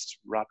 which I'm just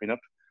wrapping up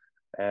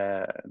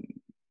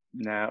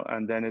now.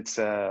 And then it's,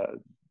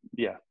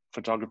 yeah,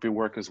 photography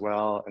work as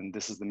well. And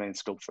this is the main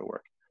sculpture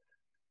work.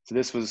 So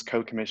this was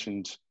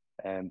co-commissioned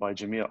by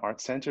Jameel Art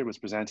Center. It was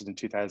presented in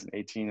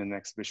 2018 in an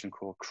exhibition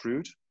called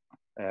Crude,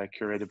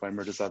 curated by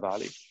Murtaza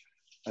Ali.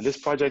 And this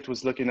project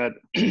was looking at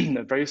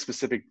a very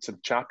specific sort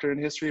of chapter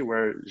in history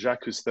where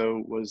Jacques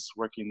Cousteau was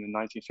working in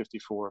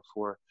 1954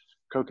 for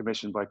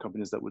co-commissioned by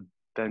companies that would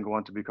then go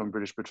on to become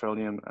British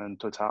Petroleum and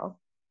Total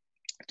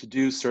to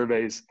do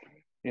surveys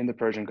in the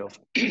Persian Gulf.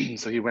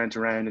 So he went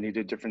around and he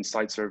did different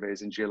site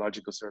surveys and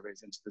geological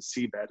surveys into the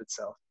seabed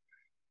itself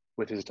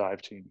with his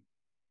dive team.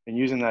 And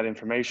using that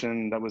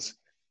information that was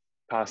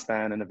passed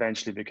down and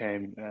eventually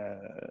became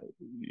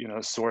you know,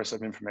 a source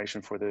of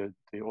information for the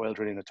oil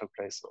drilling that took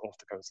place off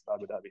the coast of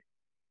Abu Dhabi.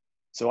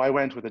 So I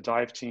went with a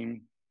dive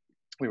team.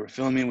 We were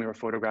filming, we were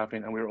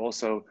photographing, and we were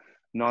also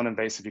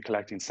non-invasively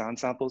collecting sand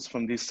samples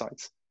from these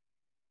sites.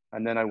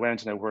 And then I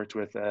went and I worked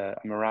with a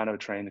Murano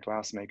trained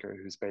glassmaker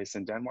who's based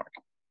in Denmark.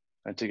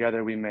 And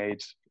together we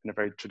made, in a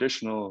very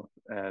traditional,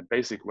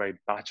 basic way,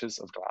 batches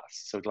of glass.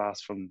 So glass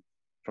from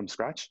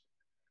scratch.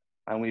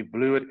 And we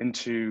blew it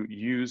into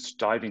used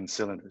diving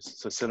cylinders.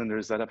 So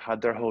cylinders that have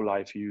had their whole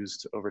life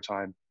used over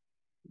time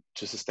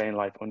to sustain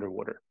life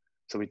underwater.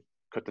 So we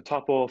cut the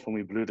top off and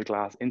we blew the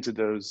glass into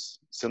those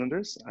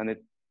cylinders. And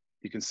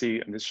you can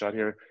see in this shot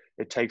here,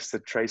 it takes the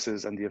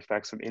traces and the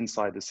effects from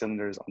inside the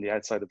cylinders on the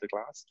outside of the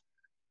glass.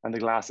 And the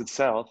glass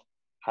itself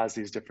has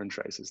these different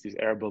traces, these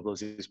air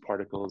bubbles, these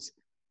particles,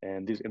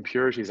 and these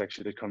impurities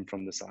actually that come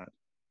from the sand.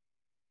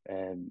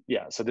 And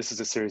yeah, so this is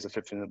a series of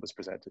 15 that was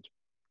presented.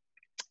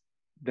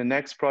 The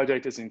next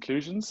project is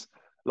inclusions.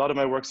 A lot of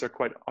my works are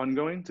quite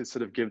ongoing to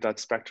sort of give that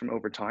spectrum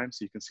over time.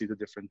 So you can see the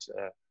different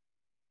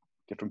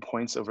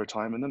points over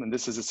time in them. And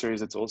this is a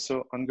series that's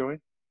also ongoing.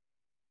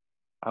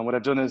 And what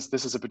I've done is,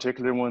 this is a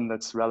particular one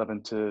that's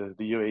relevant to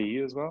the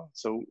UAE as well.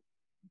 So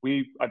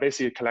I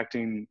basically are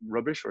collecting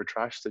rubbish or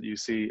trash that you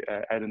see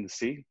out in the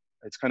sea.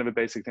 It's kind of a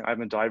basic thing.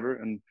 I'm a diver,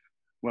 and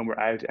when we're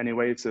out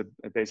anyway, it's a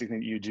basic thing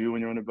that you do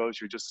when you're on a boat.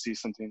 You just see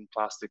something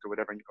plastic or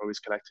whatever, and you're always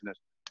collecting it.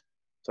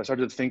 So I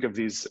started to think of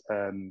these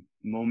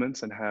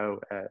moments and how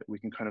we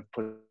can kind of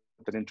put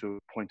that into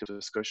a point of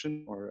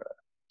discussion or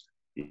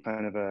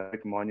kind of a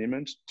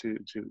monument to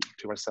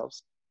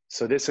ourselves.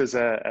 So this is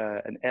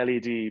an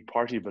LED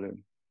party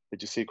balloon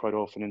that you see quite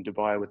often in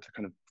Dubai with the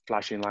kind of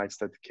flashing lights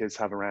that the kids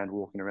have around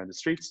walking around the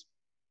streets.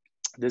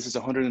 This is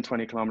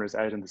 120 kilometers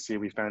out in the sea.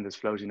 We found this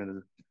floating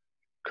and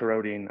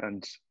corroding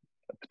and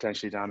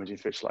potentially damaging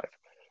fish life.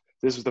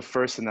 This was the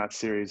first in that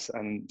series,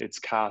 and it's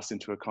cast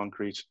into a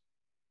concrete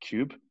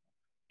cube,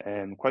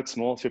 quite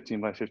small, 15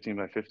 by 15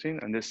 by 15.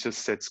 And this just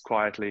sits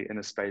quietly in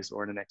a space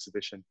or in an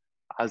exhibition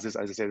as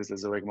I say, this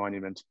is a Zoic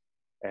monument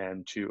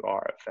to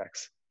our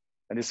effects.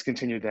 And this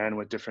continued then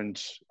with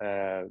different,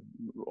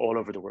 all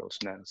over the world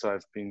now. So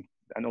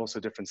and also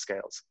different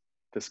scales.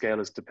 The scale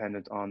is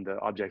dependent on the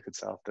object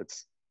itself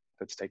that's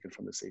taken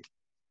from the sea.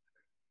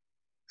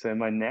 So in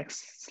my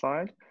next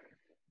slide,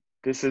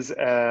 this is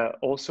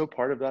also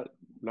part of that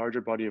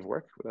larger body of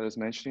work that I was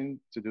mentioning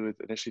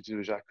initially to do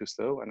with Jacques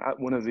Cousteau. And at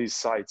one of these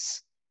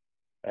sites,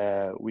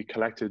 we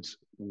collected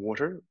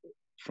water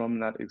from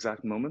that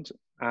exact moment,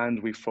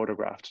 and we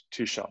photographed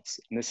 2 shots.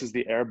 And this is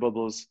the air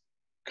bubbles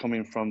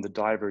coming from the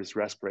diver's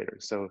respirator.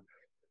 So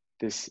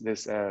this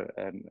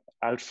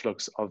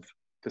outflux of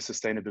the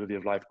sustainability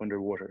of life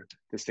underwater,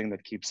 this thing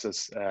that keeps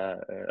us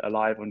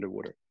alive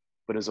underwater,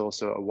 but is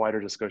also a wider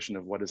discussion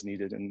of what is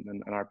needed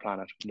in our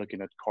planet,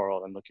 looking at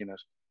coral and looking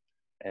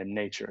at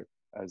nature,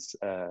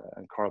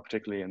 and coral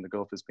particularly in the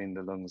Gulf as being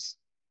the lungs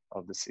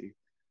of the sea.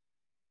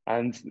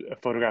 And a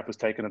photograph was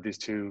taken of these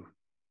two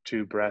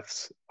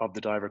breaths of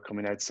the diver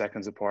coming out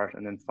seconds apart,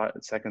 and then 5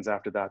 seconds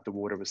after that, the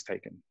water was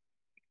taken.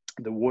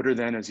 The water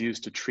then is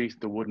used to treat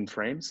the wooden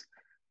frames,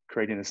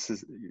 creating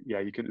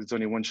there's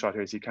only one shot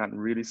here, so you can't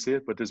really see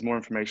it, but there's more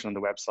information on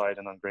the website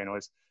and on Grey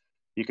Noise.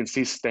 You can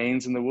see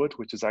stains in the wood,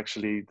 which is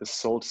actually the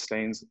salt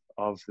stains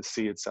of the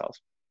sea itself.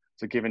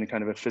 So giving a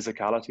kind of a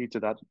physicality to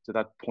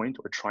that point,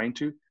 or trying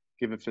to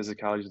give a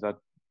physicality to that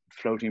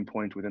floating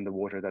point within the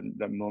water,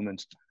 that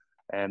moment,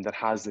 and that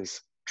has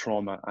this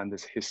trauma and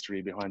this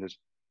history behind it.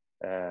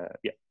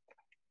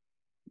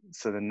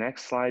 So the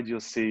next slide, you'll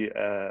see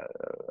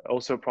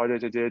also a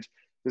project I did.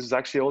 This was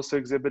actually also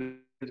exhibited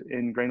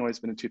in Grey Noise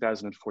in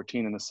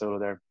 2014 in the solo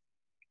there.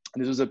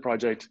 And this was a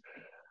project,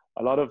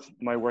 a lot of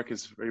my work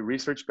is very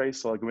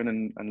research-based, so I'll go in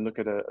and look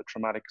at a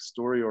traumatic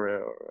story or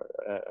a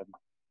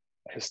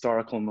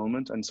historical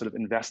moment and sort of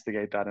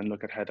investigate that and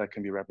look at how that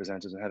can be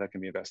represented and how that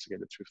can be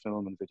investigated through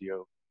film and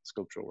video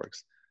sculptural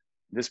works.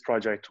 This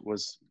project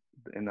was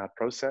in that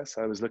process.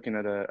 I was looking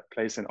at a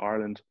place in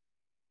Ireland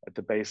at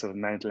the base of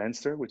Mount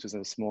Leinster, which is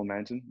a small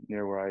mountain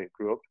near where I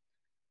grew up,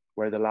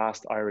 where the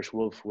last Irish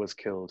wolf was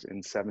killed in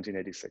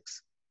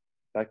 1786.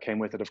 That came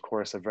with it, of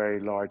course, a very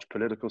large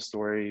political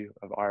story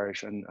of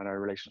Irish and our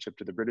relationship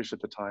to the British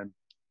at the time,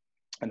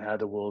 and how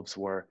the wolves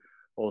were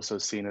also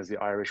seen as the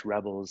Irish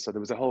rebels. So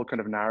there was a whole kind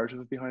of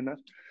narrative behind that.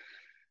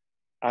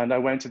 And I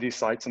went to these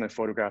sites and I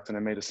photographed, and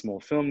I made a small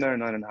film there,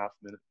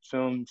 9.5-minute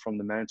film from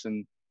the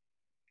mountain.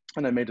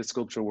 And I made a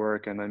sculpture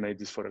work, and I made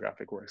these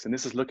photographic works. And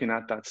this is looking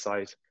at that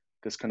site,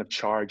 this kind of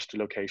charged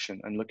location,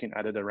 and looking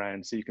at it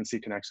around. So you can see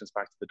connections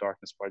back to the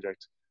Darkness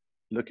Project,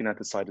 looking at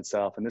the site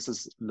itself. And this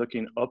is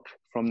looking up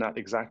from that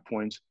exact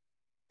point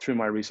through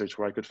my research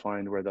where I could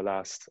find where the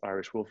last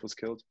Irish wolf was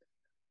killed.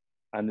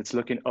 And it's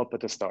looking up at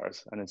the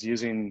stars, and it's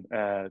using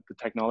the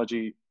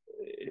technology.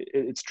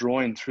 It's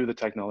drawing through the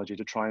technology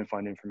to try and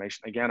find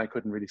information. Again, I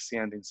couldn't really see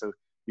anything. So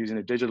using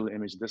a digital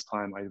image this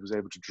time, I was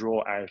able to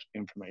draw out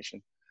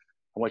information.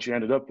 And what you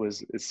ended up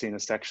is seeing a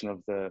section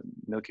of the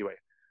Milky Way.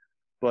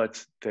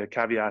 But the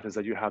caveat is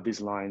that you have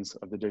these lines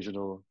of the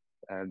digital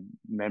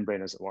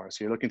membrane, as it were.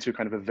 So you're looking through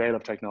kind of a veil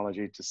of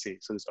technology to see.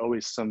 So there's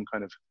always some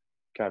kind of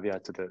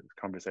caveat to the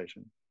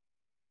conversation.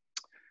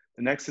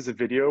 The next is a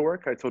video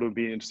work. I thought it would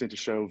be interesting to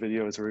show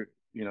video, as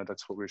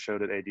that's what we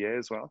showed at ADA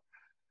as well.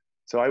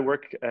 So I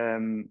work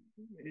in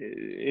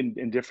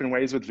different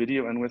ways with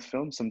video and with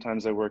film.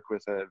 Sometimes I work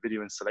with a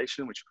video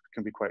installation, which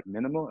can be quite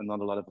minimal and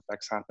not a lot of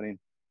effects happening,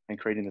 and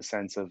creating a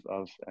sense of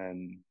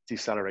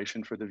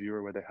deceleration for the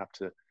viewer, where they have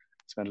to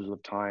spend a little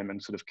time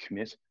and sort of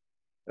commit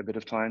a bit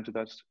of time to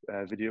that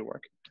video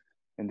work.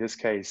 In this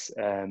case,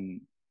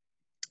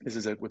 this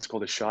is what's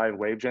called a shy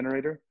wave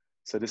generator.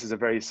 So this is a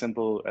very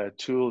simple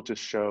tool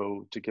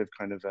to give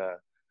kind of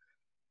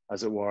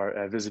as it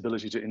were,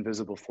 visibility to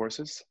invisible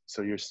forces.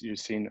 So you're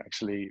seeing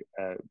actually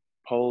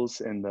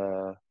poles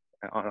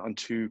on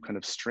 2 kind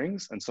of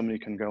strings, and somebody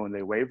can go and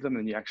they wave them,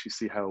 and you actually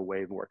see how a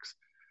wave works.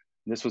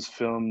 And this was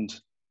filmed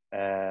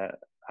at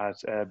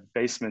a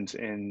basement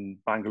in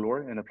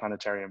Bangalore in a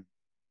planetarium,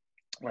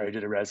 where I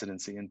did a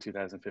residency in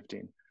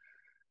 2015.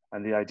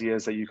 And the idea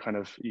is that you kind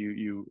of,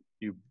 you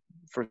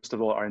first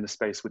of all are in the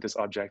space with this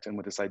object and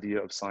with this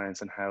idea of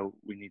science and how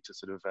we need to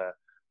sort of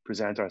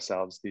present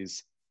ourselves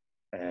these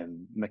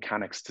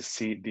mechanics to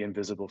see the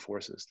invisible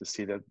forces, to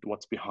see that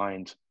what's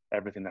behind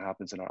everything that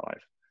happens in our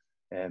life.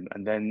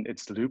 And then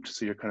it's looped,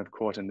 so you're kind of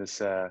caught in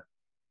this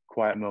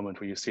quiet moment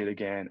where you see it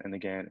again and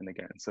again and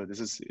again. So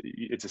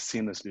it's a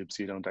seamless loop,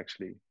 so you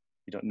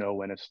don't know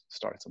when it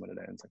starts and when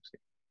it ends, actually.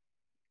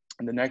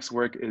 And the next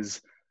work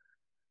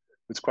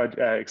it's quite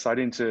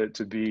exciting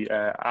to be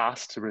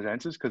asked to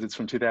present it, because it's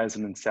from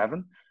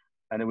 2007.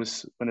 And it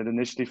was, when it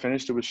initially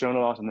finished, it was shown a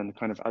lot, and then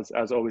kind of,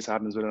 as always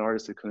happens with an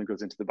artist, it kind of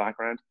goes into the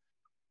background.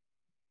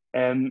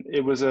 And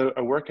it was a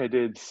work I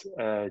did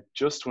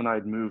just when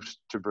I'd moved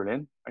to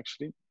Berlin,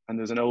 actually. And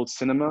there's an old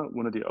cinema,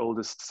 one of the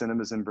oldest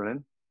cinemas in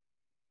Berlin,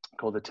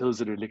 called the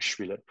Tilsiter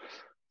Lichtspiele.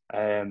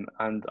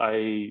 And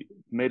I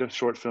made a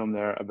short film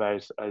there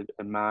about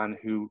a man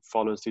who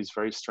follows these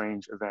very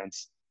strange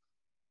events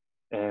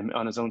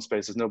on his own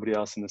space. There's nobody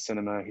else in the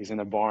cinema. He's in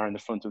a bar in the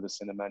front of the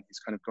cinema, and he's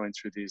kind of going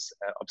through these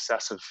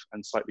obsessive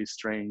and slightly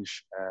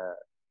strange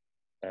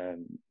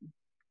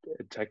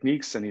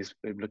techniques. And he's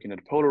looking at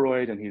a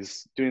Polaroid, and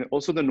he's doing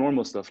also the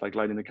normal stuff like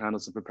lighting the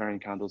candles and preparing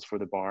candles for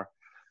the bar.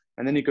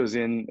 And then he goes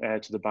in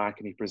to the back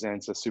and he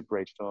presents a Super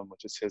 8 film,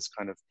 which is his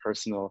kind of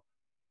personal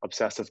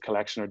obsessive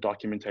collection or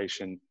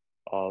documentation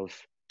of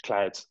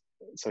clouds.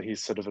 So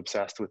he's sort of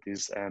obsessed with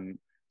these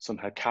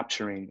somehow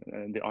capturing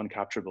the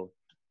uncapturable,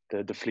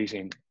 the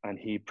fleeting, and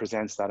he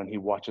presents that and he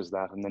watches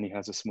that, and then he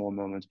has a small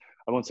moment.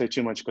 I won't say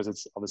too much because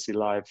it's obviously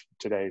live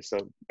today, so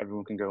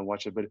everyone can go and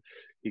watch it, but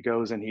he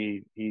goes and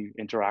he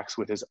interacts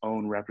with his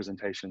own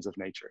representations of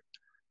nature.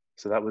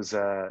 So that was,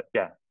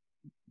 yeah,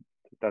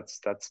 that's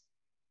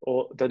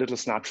all the little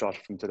snapshot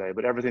from today,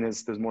 but everything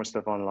is, there's more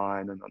stuff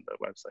online and on the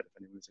website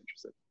if anyone's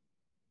interested.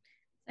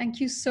 Thank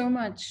you so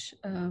much.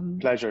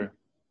 Pleasure.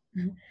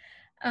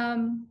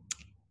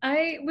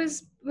 I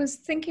was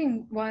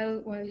thinking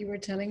while you were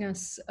telling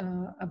us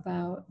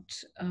about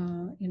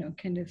you know,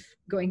 kind of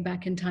going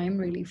back in time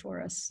really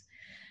for us,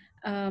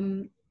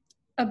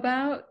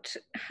 about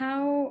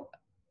how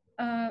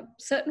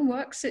certain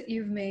works that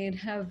you've made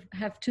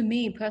have to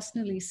me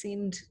personally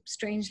seemed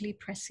strangely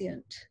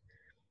prescient.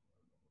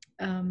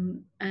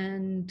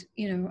 And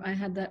you know, I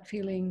had that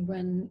feeling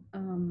when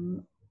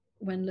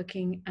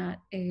looking at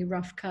a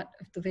rough cut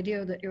of the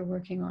video that you're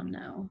working on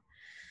now,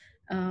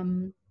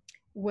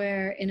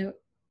 where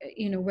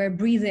you know, where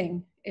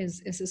breathing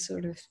is a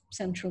sort of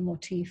central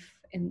motif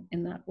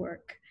in that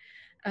work.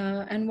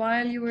 And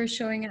while you were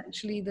showing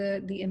actually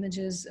the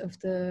images of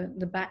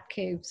the bat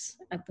caves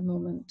at the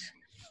moment,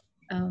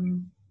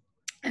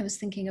 I was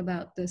thinking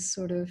about this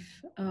sort of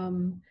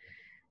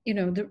you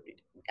know,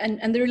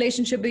 and the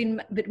relationship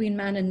between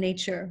man and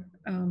nature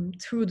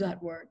through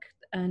that work.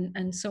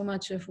 And so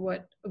much of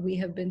what we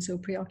have been so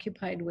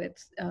preoccupied with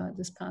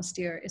this past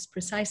year is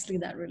precisely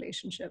that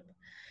relationship.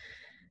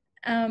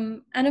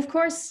 And of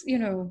course, you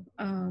know,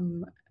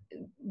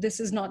 this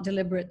is not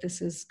deliberate,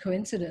 this is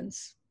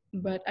coincidence.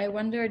 But I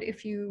wondered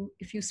if you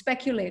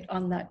speculate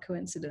on that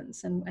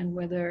coincidence and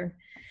whether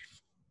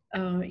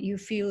you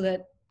feel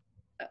that,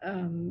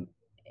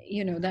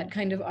 you know, that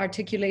kind of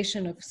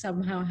articulation of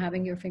somehow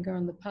having your finger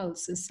on the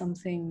pulse is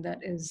something that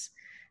is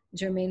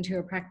germane to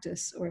your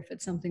practice, or if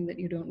it's something that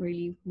you don't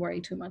really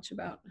worry too much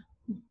about.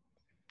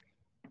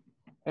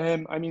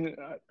 I mean,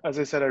 as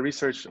I said, I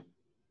research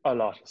a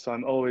lot, so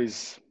I'm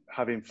always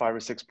having 5 or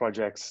 6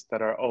 projects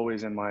that are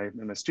always in my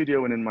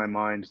studio and in my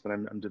mind that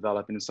I'm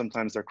developing, and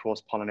sometimes they're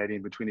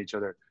cross-pollinating between each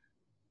other.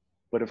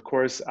 But of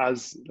course,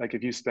 as like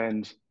if you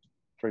spend,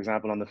 for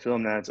example, on the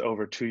film now, it's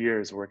over 2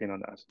 years working on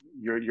that.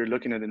 You're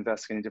looking at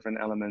investigating different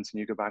elements,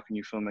 and you go back and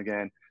you film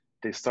again.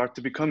 They start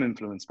to become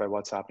influenced by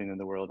what's happening in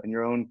the world, and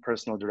your own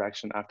personal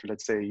direction after,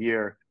 let's say, a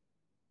year,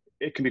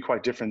 it can be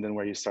quite different than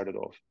where you started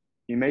off.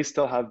 You may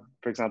still have,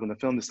 for example, in the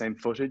film, the same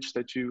footage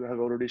that you have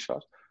already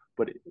shot,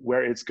 but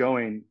where it's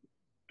going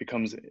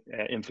becomes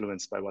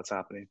influenced by what's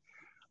happening.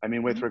 I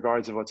mean, with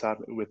regards to what's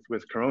happening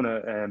with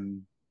Corona,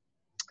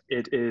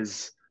 it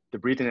is, the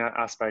breathing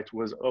aspect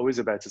was always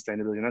about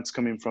sustainability, and that's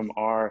coming from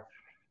our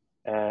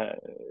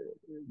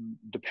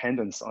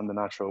dependence on the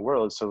natural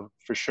world. So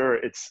for sure,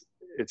 it's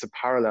a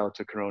parallel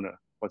to Corona,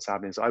 what's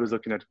happening. So I was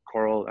looking at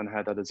coral and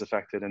how that is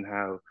affected and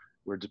how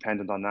we're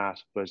dependent on that.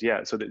 But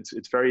yeah, so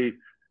it's very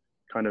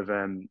kind of,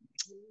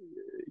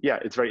 yeah,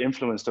 it's very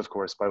influenced, of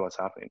course, by what's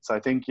happening. So I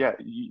think, yeah,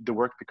 the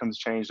work becomes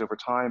changed over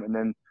time. And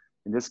then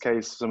in this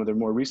case, some of the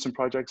more recent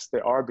projects, they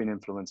are being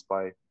influenced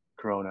by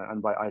Corona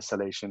and by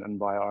isolation and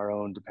by our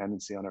own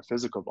dependency on our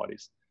physical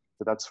bodies.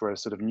 So that's where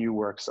sort of new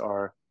works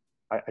are.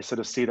 I sort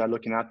of see that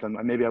looking at them,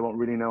 and maybe I won't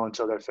really know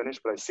until they're finished,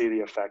 but I see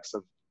the effects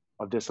of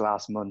this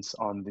last months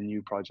on the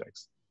new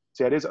projects.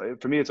 So yeah, it is,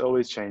 for me, it's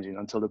always changing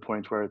until the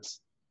point where it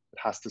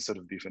has to sort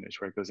of be finished,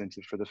 where it goes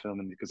into, for the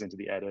film, and it goes into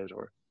the edit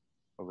or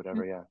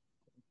whatever, yeah.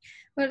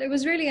 Well, it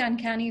was really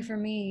uncanny for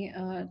me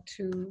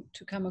to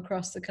come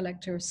across The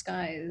Collector of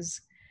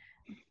Skies,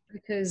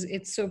 because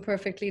it's so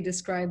perfectly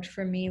described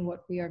for me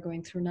what we are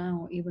going through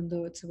now, even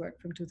though it's a work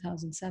from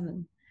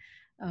 2007.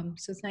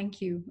 So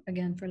thank you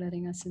again for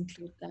letting us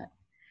include that.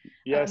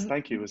 Yes,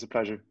 thank you. It was a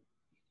pleasure.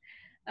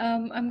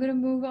 I'm going to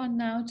move on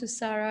now to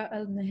Sarah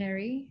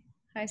Al-Naheri.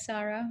 Hi,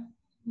 Sarah.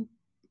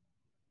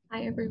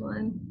 Hi,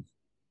 everyone.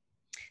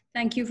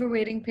 Thank you for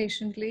waiting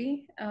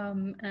patiently,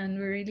 and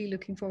we're really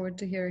looking forward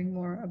to hearing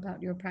more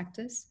about your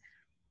practice.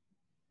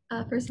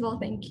 First of all,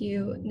 thank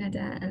you,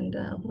 Neda and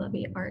the Abu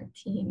Dhabi Art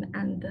team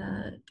and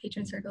the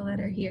Patron Circle that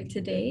are here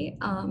today.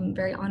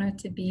 Very honored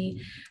to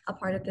be a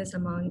part of this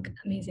among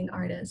amazing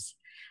artists.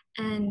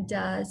 And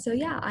so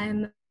yeah,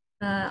 I'm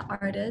an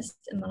artist,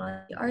 a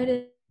Malay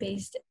artist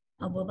based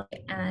in Abu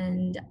Dhabi,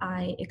 and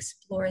I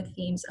explore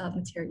themes of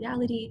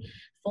materiality,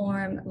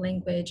 form,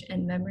 language,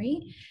 and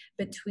memory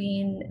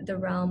between the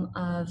realm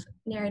of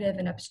narrative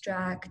and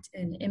abstract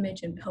and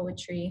image and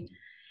poetry.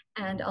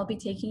 And I'll be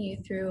taking you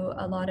through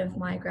a lot of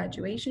my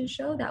graduation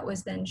show that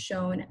was then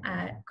shown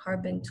at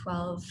Carbon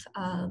 12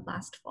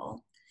 last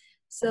fall.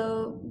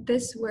 So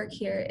this work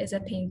here is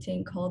a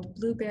painting called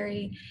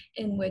Blueberry,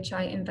 in which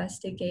I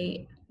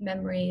investigate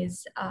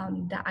memories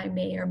that I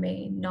may or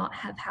may not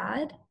have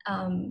had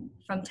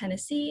from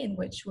Tennessee, in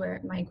which where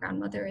my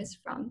grandmother is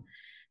from.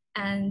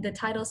 And the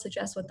title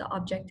suggests what the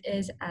object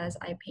is, as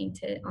I paint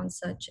it on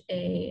such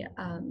a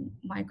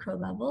micro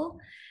level.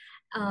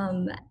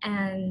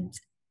 And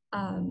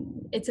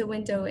it's a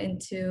window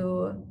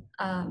into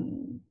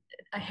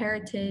a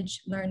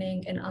heritage,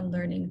 learning and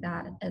unlearning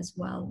that as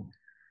well.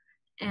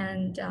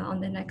 And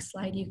on the next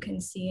slide, you can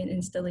see an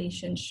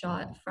installation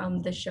shot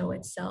from the show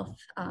itself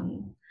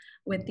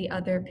with the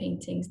other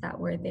paintings that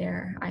were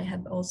there. I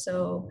have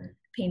also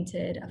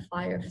painted a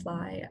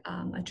firefly,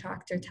 a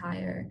tractor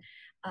tire,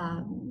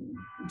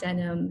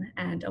 denim,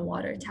 and a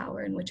water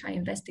tower, in which I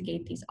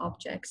investigate these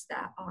objects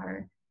that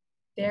are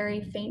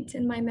very faint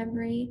in my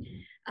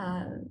memory,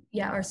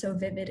 are so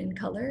vivid in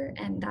color,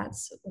 and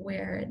that's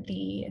where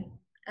the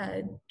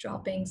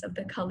droppings of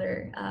the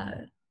color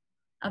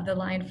of the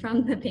line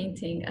from the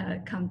painting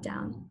come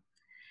down.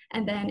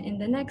 And then in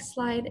the next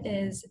slide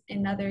is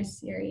another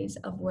series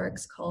of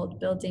works called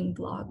Building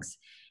Blocks,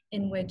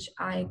 in which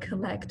I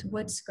collect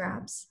wood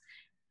scraps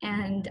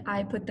and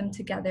I put them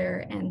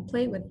together and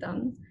play with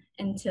them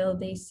until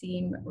they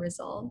seem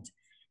resolved.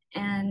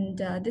 And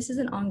this is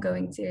an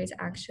ongoing series,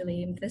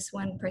 actually. This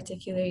one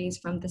particularly is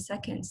from the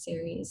second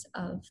series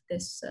of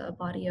this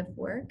body of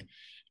work,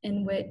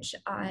 in which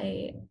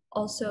I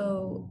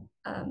also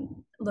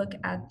look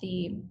at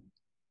the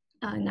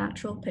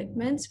natural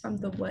pigments from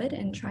the wood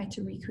and try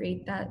to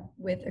recreate that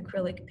with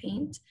acrylic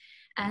paint.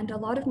 And a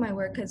lot of my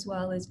work as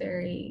well is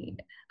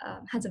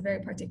has a very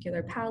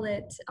particular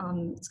palette.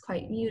 It's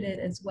quite muted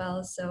as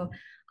well. So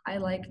I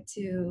like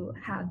to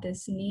have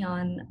this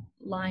neon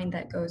line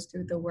that goes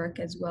through the work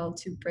as well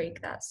to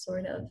break that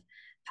sort of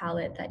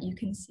palette that you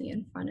can see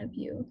in front of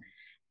you.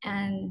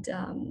 And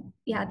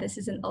this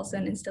is also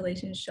an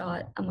installation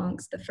shot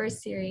amongst the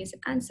first series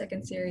and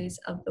second series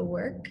of the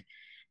work.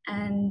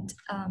 And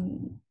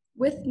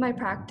with my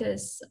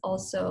practice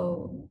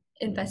also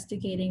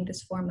investigating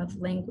this form of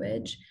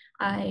language,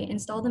 I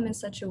install them in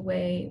such a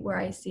way where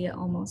I see it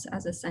almost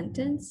as a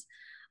sentence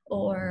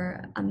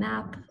or a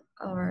map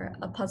or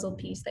a puzzle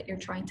piece that you're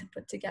trying to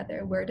put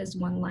together. Where does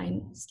one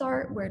line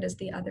start? Where does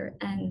the other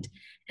end?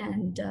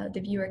 And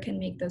the viewer can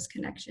make those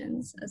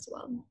connections as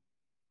well.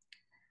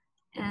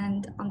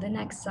 And on the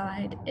next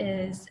slide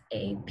is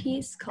a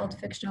piece called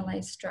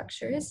Fictionalized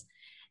Structures,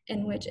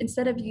 in which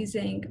instead of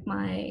using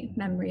my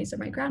memories or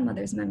my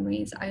grandmother's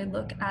memories, I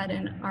look at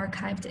an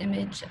archived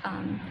image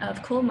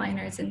of coal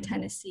miners in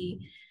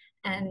Tennessee.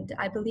 And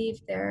I believe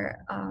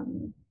there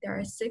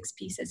are 6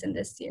 pieces in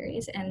this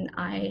series, and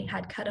I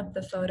had cut up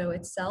the photo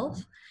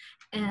itself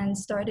and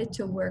started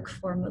to work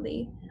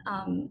formally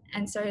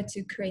and started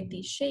to create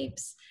these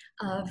shapes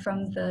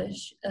from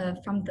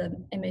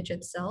the image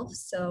itself.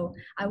 So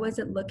I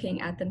wasn't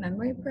looking at the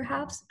memory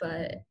perhaps,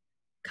 but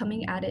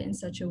coming at it in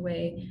such a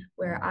way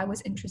where I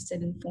was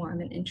interested in form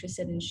and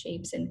interested in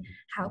shapes, and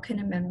how can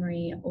a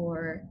memory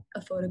or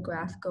a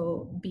photograph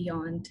go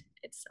beyond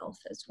itself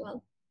as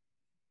well.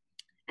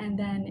 And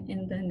then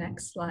in the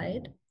next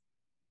slide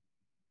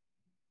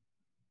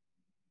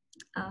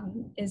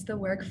is the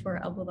work for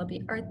Abu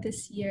Dhabi Art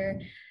this year.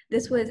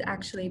 This was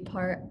actually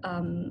part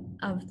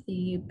of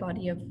the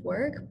body of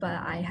work, but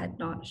I had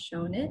not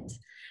shown it.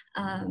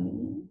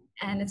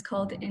 And it's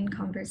called In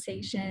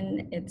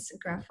Conversation. It's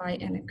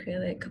graphite and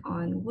acrylic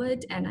on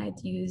wood, and I'd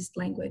used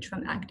language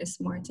from Agnes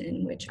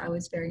Martin, which I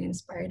was very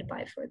inspired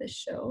by for the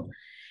show.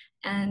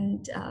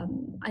 And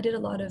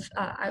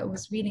I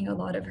was reading a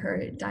lot of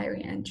her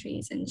diary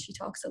entries, and she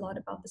talks a lot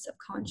about the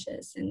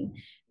subconscious and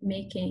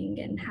making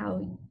and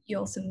how you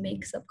also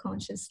make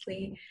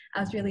subconsciously.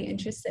 I was really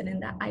interested in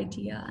that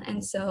idea.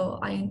 And so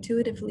I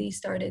intuitively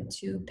started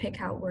to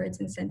pick out words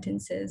and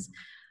sentences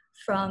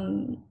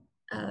from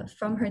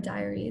her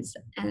diaries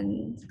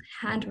and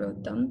hand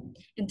wrote them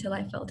until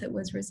I felt it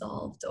was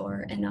resolved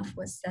or enough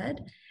was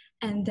said.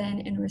 And then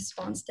in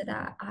response to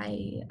that,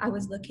 I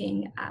was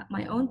looking at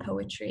my own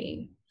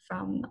poetry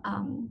from,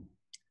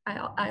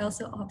 I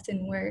also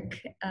often work,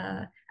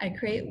 I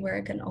create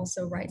work and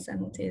also write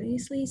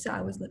simultaneously. So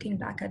I was looking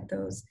back at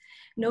those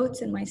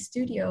notes in my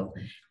studio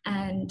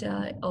and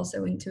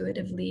also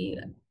intuitively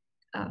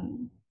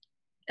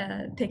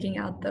picking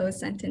out those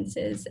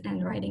sentences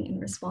and writing in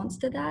response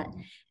to that.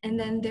 And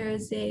then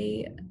there's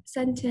a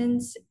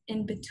sentence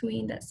in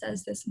between that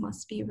says, "This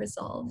must be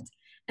resolved."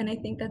 And I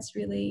think that's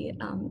really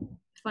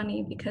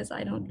funny, because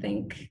I don't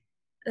think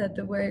that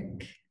the work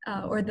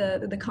or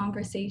the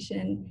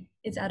conversation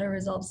is at a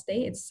resolved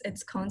state.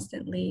 It's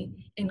constantly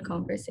in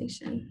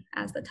conversation,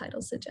 as the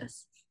title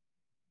suggests.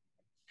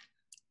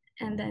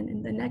 And then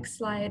in the next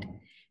slide,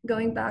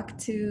 going back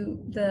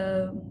to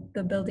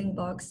the building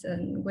blocks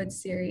and wood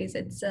series,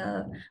 it's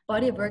a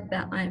body of work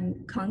that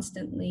I'm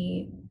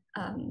constantly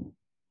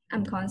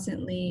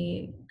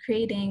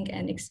creating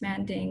and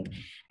expanding.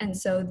 And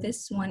so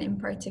this one in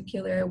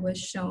particular was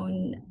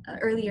shown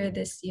earlier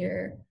this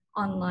year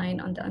online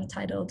on the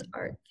Untitled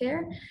Art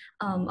Fair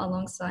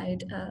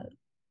alongside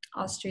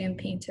Austrian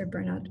painter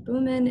Bernhard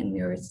Blumen, and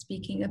we were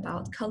speaking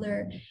about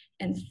color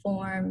and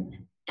form.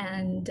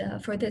 And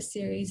for this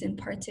series in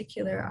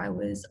particular, I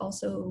was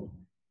also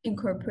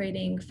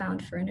incorporating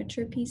found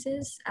furniture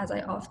pieces, as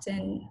I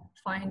often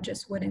find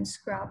just wooden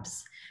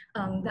scraps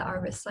that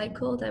are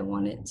recycled. I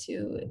wanted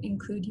to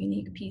include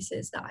unique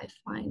pieces that I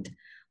find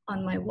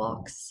on my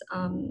walks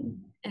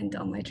and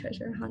on my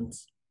treasure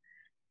hunts.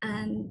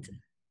 And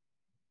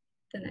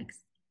the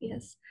next,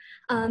 yes.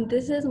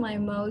 This is my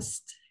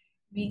most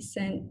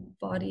recent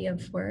body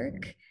of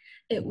work.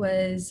 It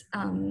was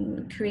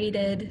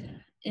created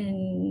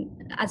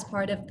as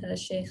part of the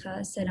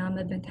Sheikha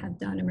Salama bint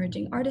Habdan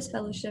Emerging Artist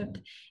Fellowship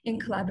in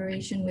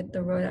collaboration with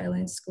the Rhode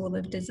Island School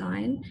of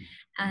Design.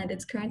 And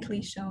it's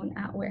currently shown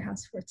at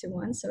Warehouse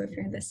 421. So if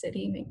you're in the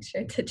city, make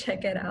sure to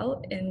check it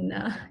out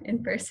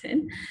in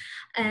person.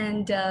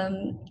 And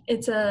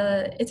it's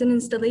an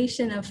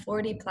installation of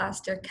 40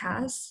 plaster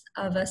casts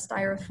of a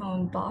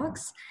styrofoam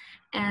box.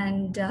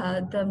 And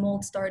the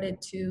mold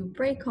started to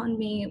break on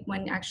me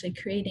when actually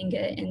creating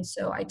it. And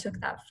so I took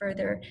that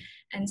further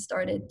and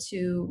started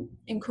to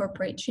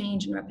incorporate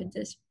change and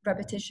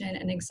repetition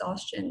and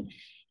exhaustion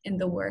in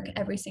the work.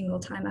 Every single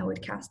time I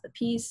would cast the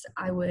piece,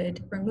 I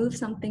would remove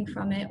something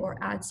from it or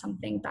add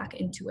something back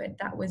into it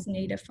that was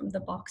native from the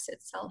box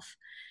itself.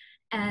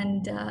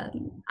 And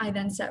I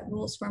then set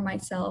rules for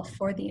myself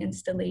for the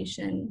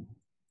installation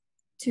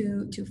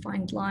to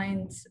find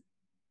lines.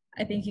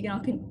 I think you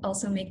can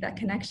also make that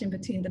connection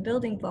between the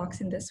building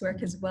blocks in this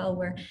work as well,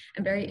 where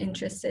I'm very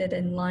interested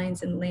in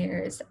lines and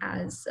layers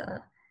as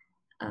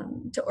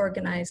to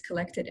organize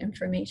collected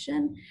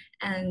information.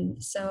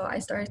 And so I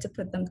started to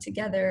put them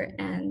together,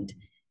 and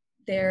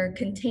they're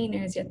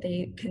containers, yet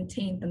they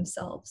contain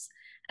themselves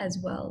as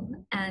well.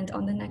 And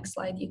on the next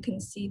slide, you can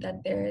see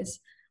that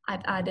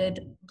I've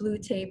added blue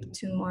tape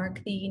to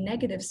mark the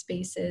negative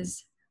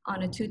spaces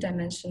on a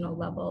two-dimensional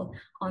level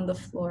on the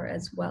floor,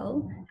 as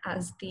well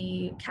as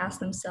the casts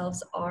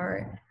themselves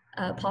are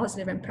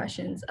positive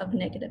impressions of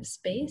negative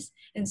space.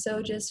 And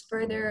so just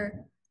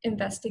further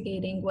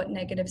investigating what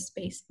negative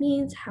space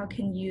means,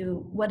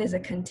 what is a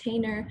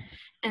container,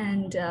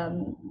 and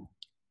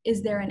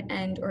is there an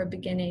end or a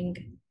beginning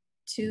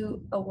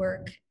to a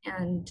work?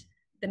 And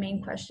the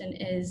main question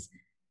is,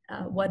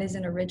 what is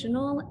an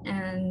original,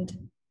 and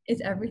is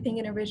everything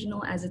an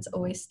original, as it's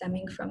always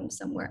stemming from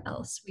somewhere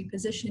else,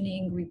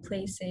 repositioning,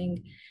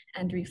 replacing,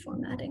 and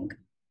reformatting.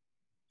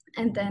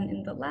 And then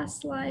in the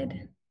last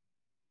slide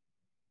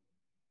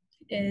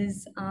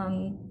is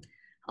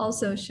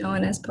also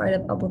shown as part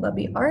of Abu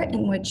Dhabi Art,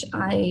 in which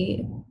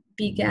I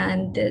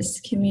began this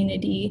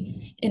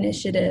community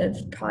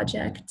initiative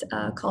project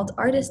called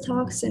Artist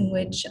Talks, in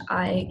which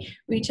I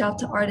reach out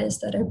to artists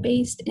that are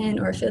based in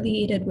or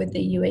affiliated with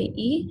the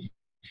UAE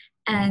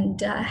and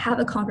have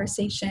a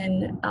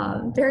conversation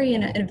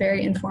in a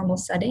very informal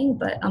setting,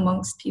 but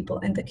amongst people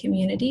in the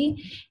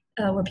community,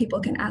 where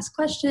people can ask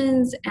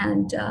questions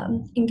and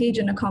engage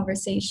in a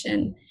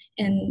conversation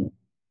in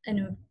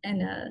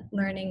a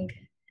learning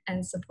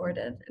and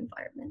supportive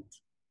environment.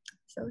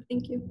 So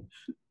thank you.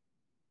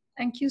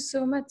 Thank you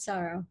so much,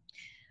 Sarah.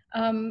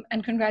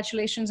 And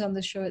congratulations on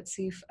the show at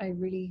SIF. I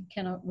really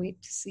cannot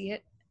wait to see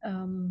it.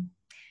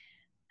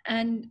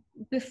 And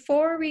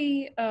before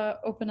we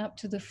open up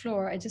to the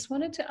floor, I just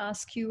wanted to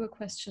ask you a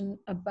question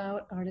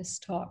about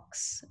Artist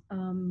Talks.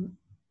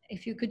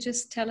 If you could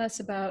just tell us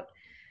about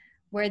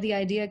where the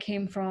idea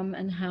came from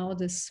and how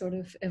this sort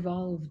of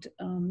evolved,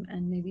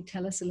 and maybe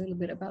tell us a little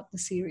bit about the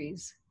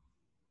series.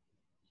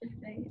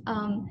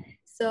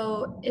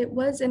 So it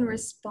was in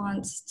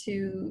response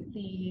to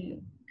the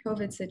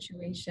COVID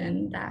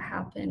situation that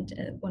happened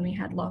when we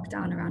had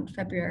lockdown around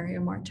February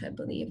or March, I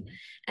believe.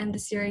 And the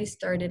series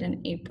started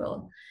in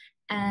April.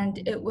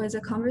 And it was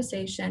a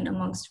conversation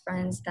amongst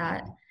friends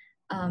that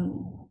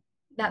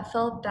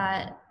felt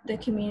that the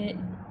community,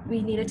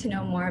 we needed to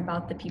know more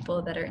about the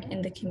people that are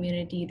in the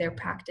community, their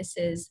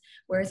practices,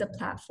 where is a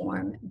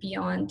platform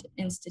beyond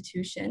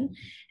institution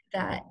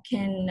that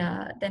can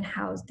then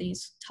house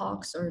these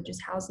talks or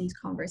just house these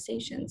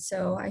conversations.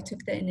 So I took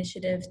the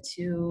initiative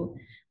to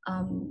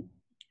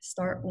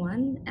start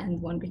one,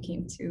 and one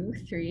became 2,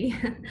 3.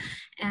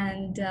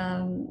 And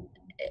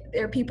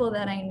there are people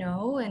that I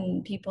know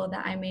and people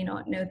that I may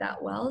not know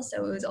that well.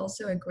 So it was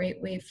also a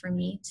great way for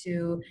me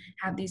to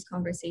have these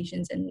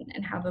conversations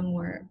and have a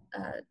more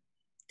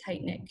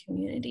tight-knit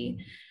community.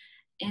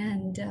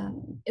 And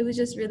it was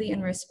just really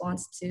in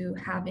response to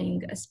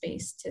having a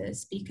space to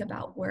speak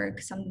about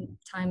work.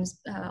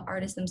 Sometimes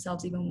artists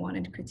themselves even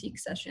wanted critique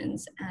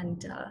sessions,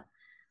 and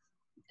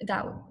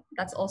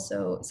that's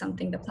also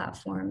something the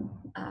platform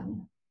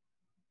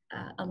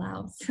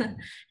allows.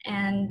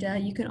 And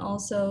you can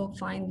also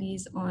find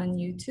these on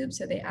YouTube,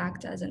 so they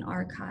act as an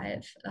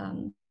archive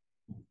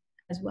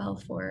as well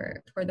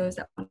for those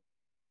that want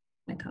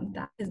to come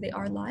back, because they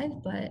are live,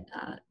 but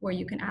where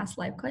you can ask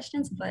live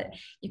questions, but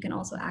you can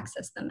also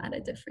access them at a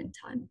different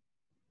time.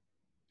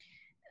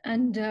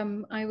 And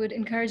I would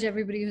encourage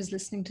everybody who's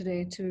listening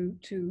today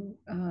to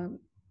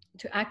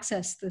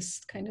access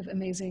this kind of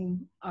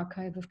amazing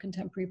archive of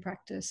contemporary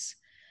practice.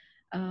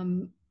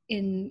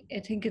 I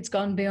think it's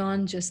gone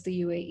beyond just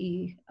the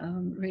UAE,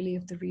 really,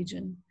 of the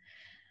region.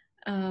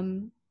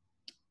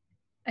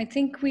 I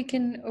think we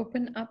can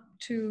open up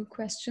to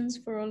questions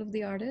for all of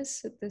the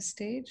artists at this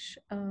stage.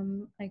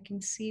 I can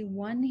see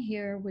one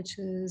here, which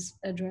is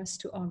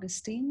addressed to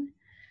Augustine,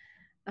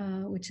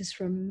 which is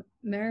from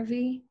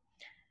Mervi.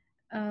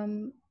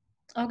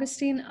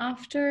 Augustine,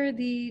 after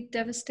the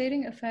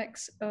devastating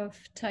effects of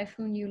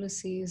Typhoon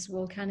Ulysses,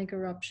 volcanic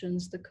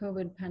eruptions, the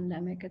COVID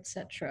pandemic,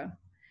 etc.,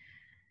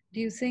 do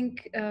you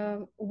think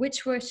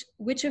which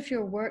of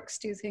your works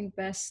do you think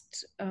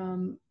best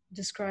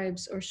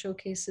describes or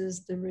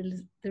showcases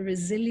the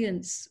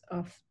resilience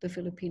of the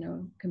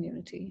Filipino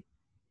community?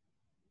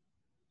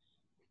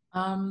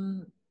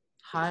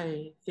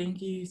 Hi, thank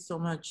you so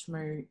much,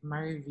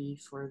 Marivi,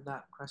 for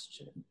that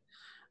question.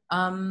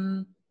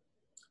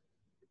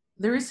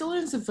 The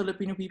resilience of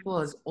Filipino people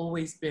has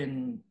always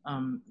been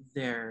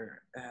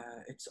there.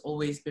 It's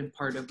always been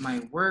part of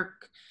my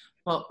work,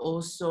 but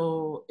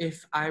also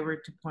if I were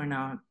to point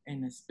out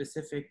in a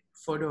specific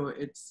photo,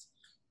 it's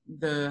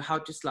the how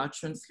to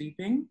slouch when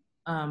sleeping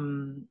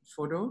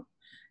photo.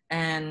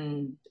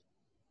 And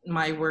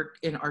my work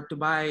in Art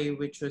Dubai,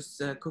 which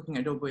was cooking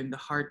adobo in the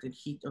heart and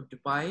heat of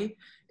Dubai,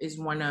 is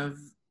one of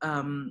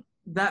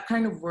that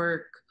kind of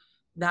work.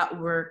 That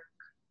work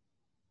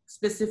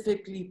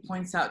specifically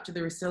points out to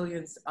the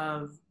resilience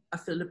of a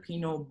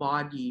Filipino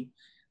body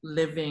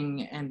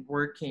living and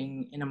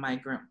working in a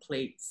migrant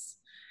place.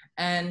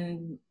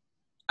 And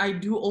I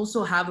do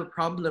also have a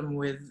problem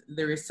with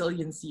the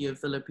resiliency of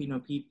Filipino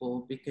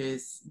people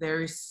because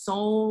there is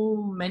so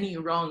many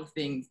wrong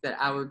things that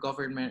our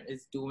government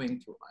is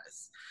doing to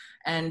us.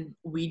 And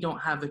we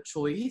don't have a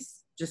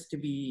choice just to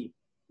be,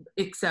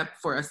 except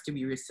for us to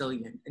be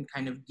resilient and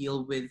kind of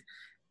deal with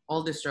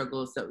all the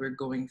struggles that we're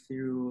going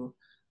through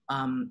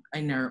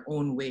in our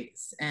own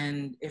ways.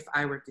 And if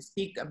I were to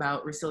speak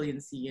about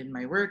resiliency in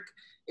my work,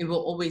 it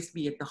will always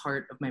be at the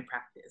heart of my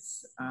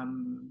practice,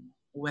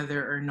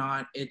 whether or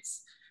not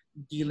it's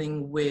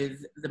dealing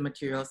with the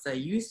materials I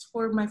use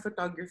for my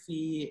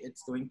photography.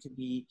 It's going to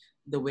be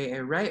the way I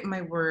write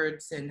my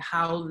words and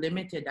how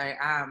limited I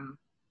am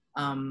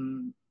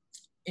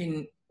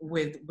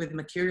with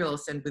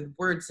materials and with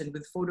words and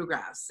with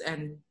photographs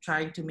and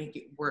trying to make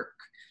it work.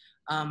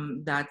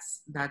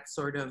 That's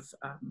sort of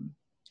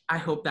I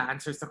hope that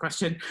answers the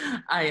question.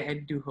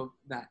 I do hope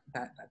that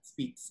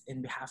speaks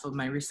in behalf of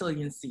my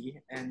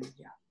resiliency, and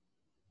yeah.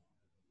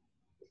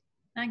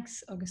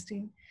 Thanks,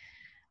 Augustine.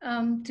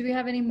 Do we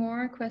have any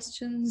more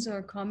questions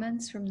or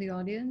comments from the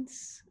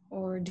audience?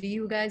 Or do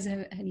you guys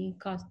have any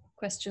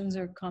questions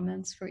or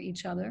comments for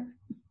each other?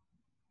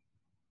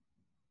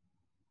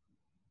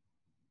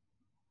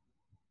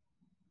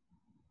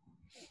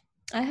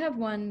 I have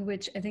one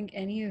which I think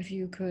any of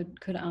you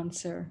could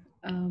answer.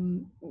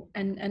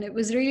 And it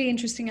was really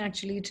interesting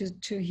actually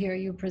to hear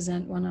you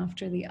present one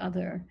after the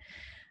other.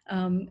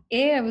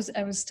 I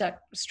was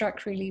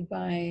struck really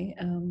by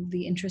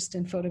the interest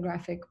in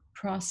photographic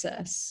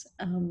process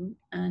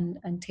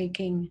and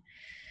taking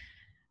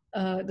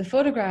the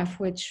photograph,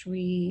 which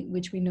we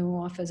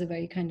know of as a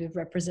very kind of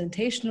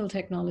representational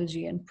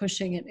technology, and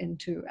pushing it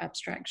into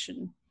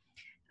abstraction.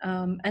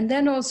 And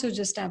then also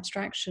just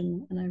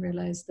abstraction. And I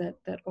realized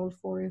that all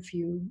four of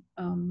you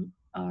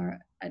are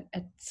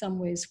at some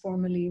ways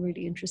formally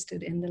really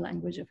interested in the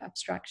language of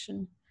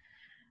abstraction.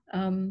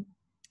 And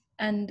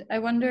I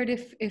wondered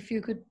if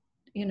you could,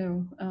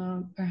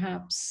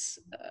 perhaps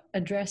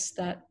address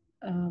that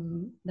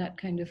that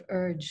kind of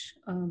urge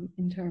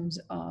in terms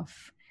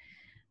of,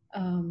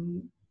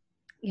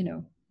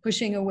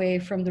 pushing away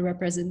from the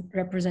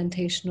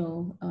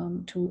representational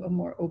to a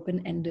more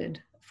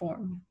open-ended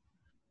form.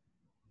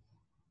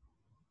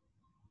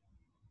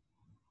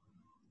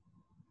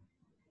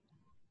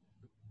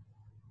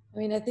 I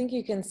mean, I think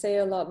you can say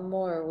a lot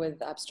more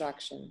with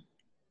abstraction.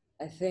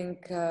 I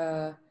think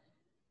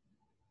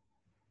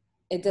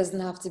it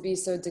doesn't have to be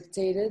so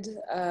dictated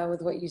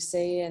with what you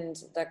say,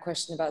 and that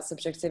question about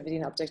subjectivity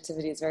and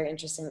objectivity is very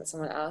interesting that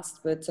someone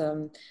asked, but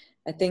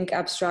I think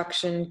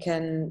abstraction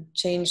can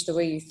change the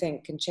way you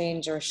think, can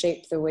change or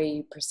shape the way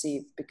you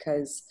perceive,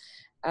 because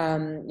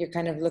you're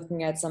kind of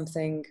looking at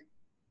something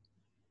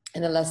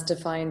in a less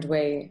defined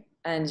way,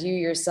 and you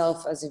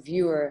yourself as a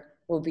viewer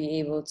will be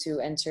able to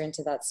enter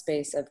into that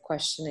space of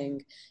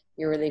questioning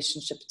your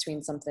relationship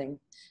between something,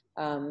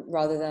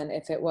 rather than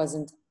if it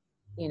wasn't,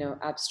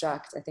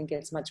 abstract. I think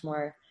it's much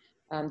more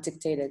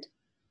dictated.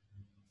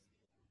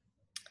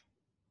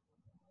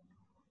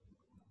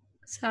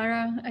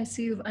 Sarah, I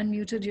see you've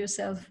unmuted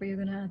yourself. Were you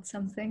going to add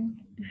something?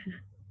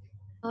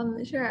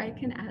 Sure, I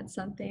can add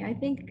something. I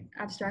think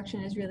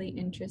abstraction is really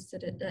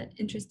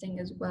interesting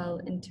as well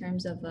in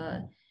terms of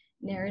a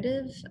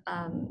narrative.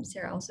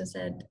 Sarah also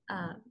said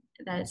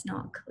that it's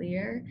not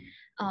clear.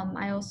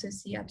 I also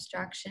see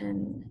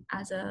abstraction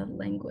as a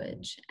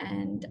language,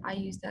 and I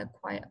use that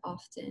quite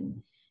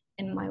often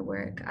in my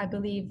work. I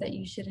believe that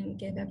you shouldn't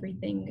give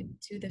everything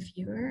to the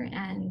viewer,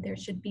 and there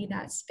should be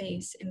that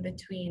space in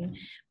between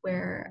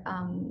where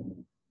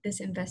this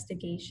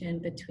investigation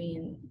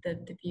between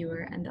the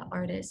viewer and the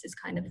artist is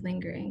kind of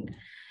lingering.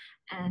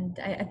 And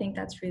I think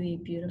that's really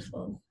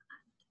beautiful.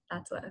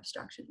 That's what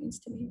abstraction means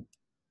to me.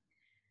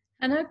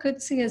 Anna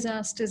Kutsi has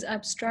asked, is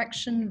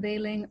abstraction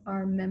veiling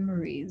our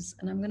memories?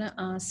 And I'm going to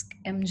ask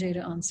MJ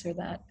to answer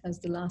that as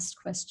the last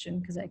question,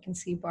 because I can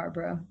see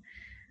Barbara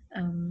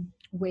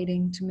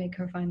waiting to make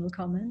her final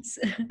comments.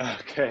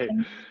 Okay.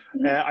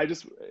 I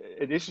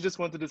initially just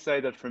wanted to say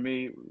that for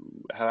me,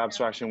 how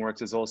abstraction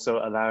works is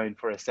also allowing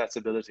for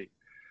accessibility.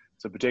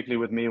 So particularly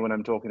with me, when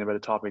I'm talking about a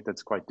topic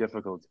that's quite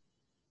difficult,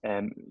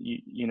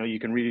 you know, you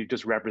can really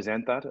just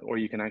represent that, or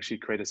you can actually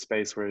create a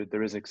space where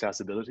there is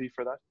accessibility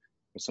for that,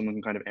 where someone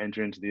can kind of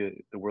enter into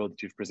the world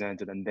that you've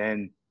presented, and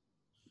then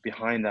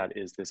behind that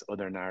is this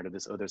other narrative,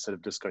 this other sort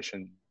of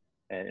discussion.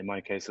 In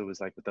my case, it was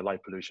like with the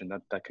light pollution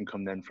that can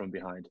come then from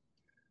behind.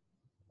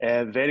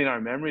 Veiling our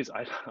memories,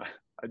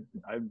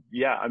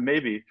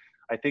 maybe.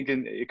 I think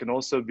it can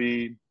also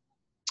be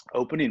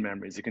opening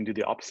memories. It can do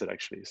the opposite,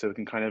 actually. So it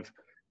can kind of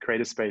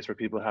create a space where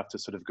people have to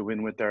sort of go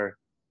in with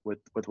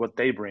what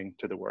they bring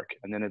to the work,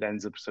 and then it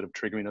ends up sort of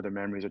triggering other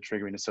memories or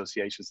triggering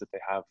associations that they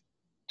have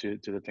to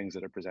the things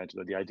that are presented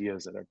or the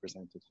ideas that are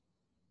presented.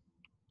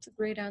 It's a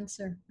great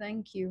answer.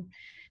 Thank you.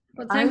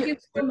 Well, thank you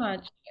so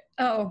much.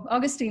 Oh,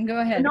 Augustine,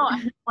 go ahead. No,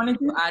 I wanted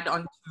to add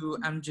on to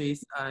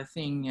MJ's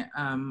thing.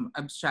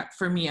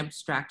 For me,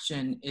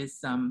 abstraction is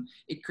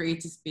it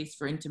creates a space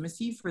for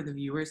intimacy for the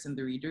viewers and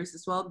the readers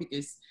as well,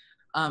 because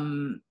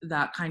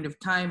that kind of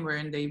time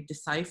wherein they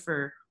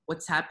decipher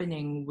what's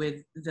happening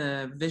with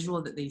the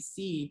visual that they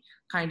see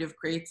kind of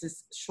creates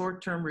this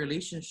short-term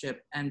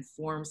relationship and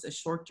forms a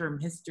short-term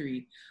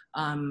history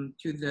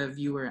to the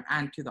viewer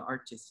and to the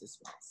artist as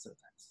well. So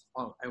that's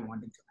all I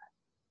wanted to add.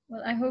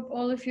 Well, I hope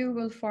all of you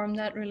will form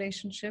that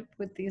relationship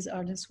with these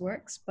artists'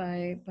 works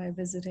by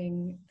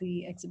visiting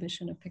the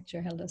exhibition A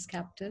Picture Held Us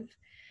Captive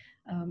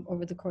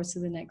over the course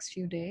of the next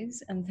few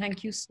days. And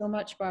thank you so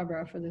much,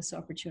 Barbara, for this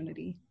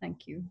opportunity.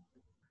 Thank you.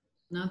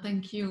 No,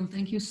 thank you.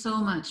 Thank you so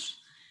much.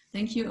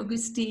 Thank you,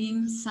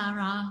 Augustine,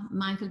 Sarah,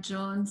 Michael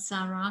John,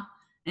 Sarah,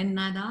 and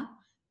Nada,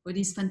 for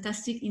this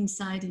fantastic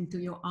insight into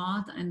your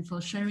art and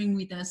for sharing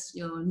with us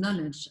your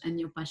knowledge and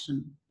your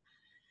passion.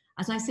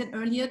 As I said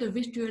earlier, the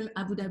virtual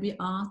Abu Dhabi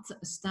Art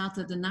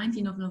started the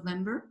 19th of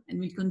November and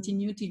will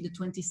continue till the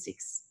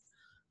 26th.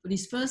 For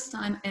this first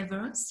time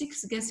ever,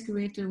 6 guest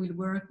curators will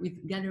work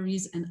with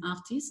galleries and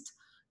artists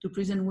to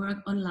present work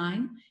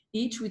online,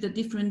 each with a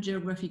different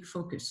geographic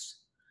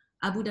focus.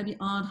 Abu Dhabi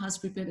Art has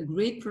prepared a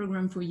great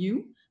program for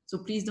you, so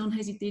please don't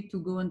hesitate to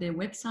go on their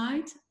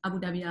website,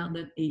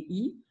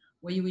 abudhabiart.ae,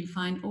 where you will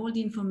find all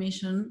the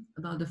information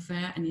about the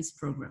fair and its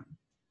program.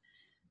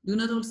 Do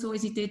not also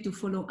hesitate to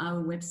follow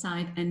our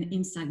website and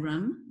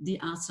Instagram,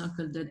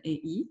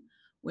 theartcircle.ae,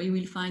 where you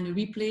will find the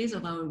replays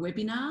of our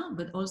webinar,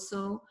 but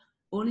also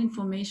all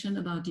information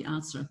about the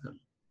Art Circle.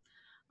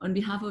 On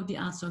behalf of the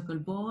Art Circle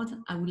board,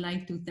 I would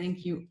like to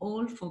thank you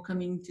all for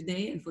coming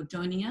today and for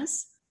joining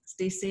us.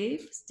 Stay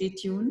safe, stay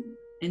tuned,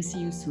 and see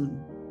you soon.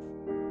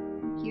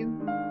 Thank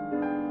you.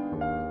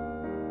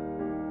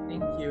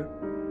 Thank you.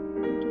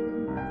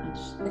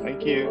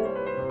 Thank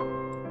you.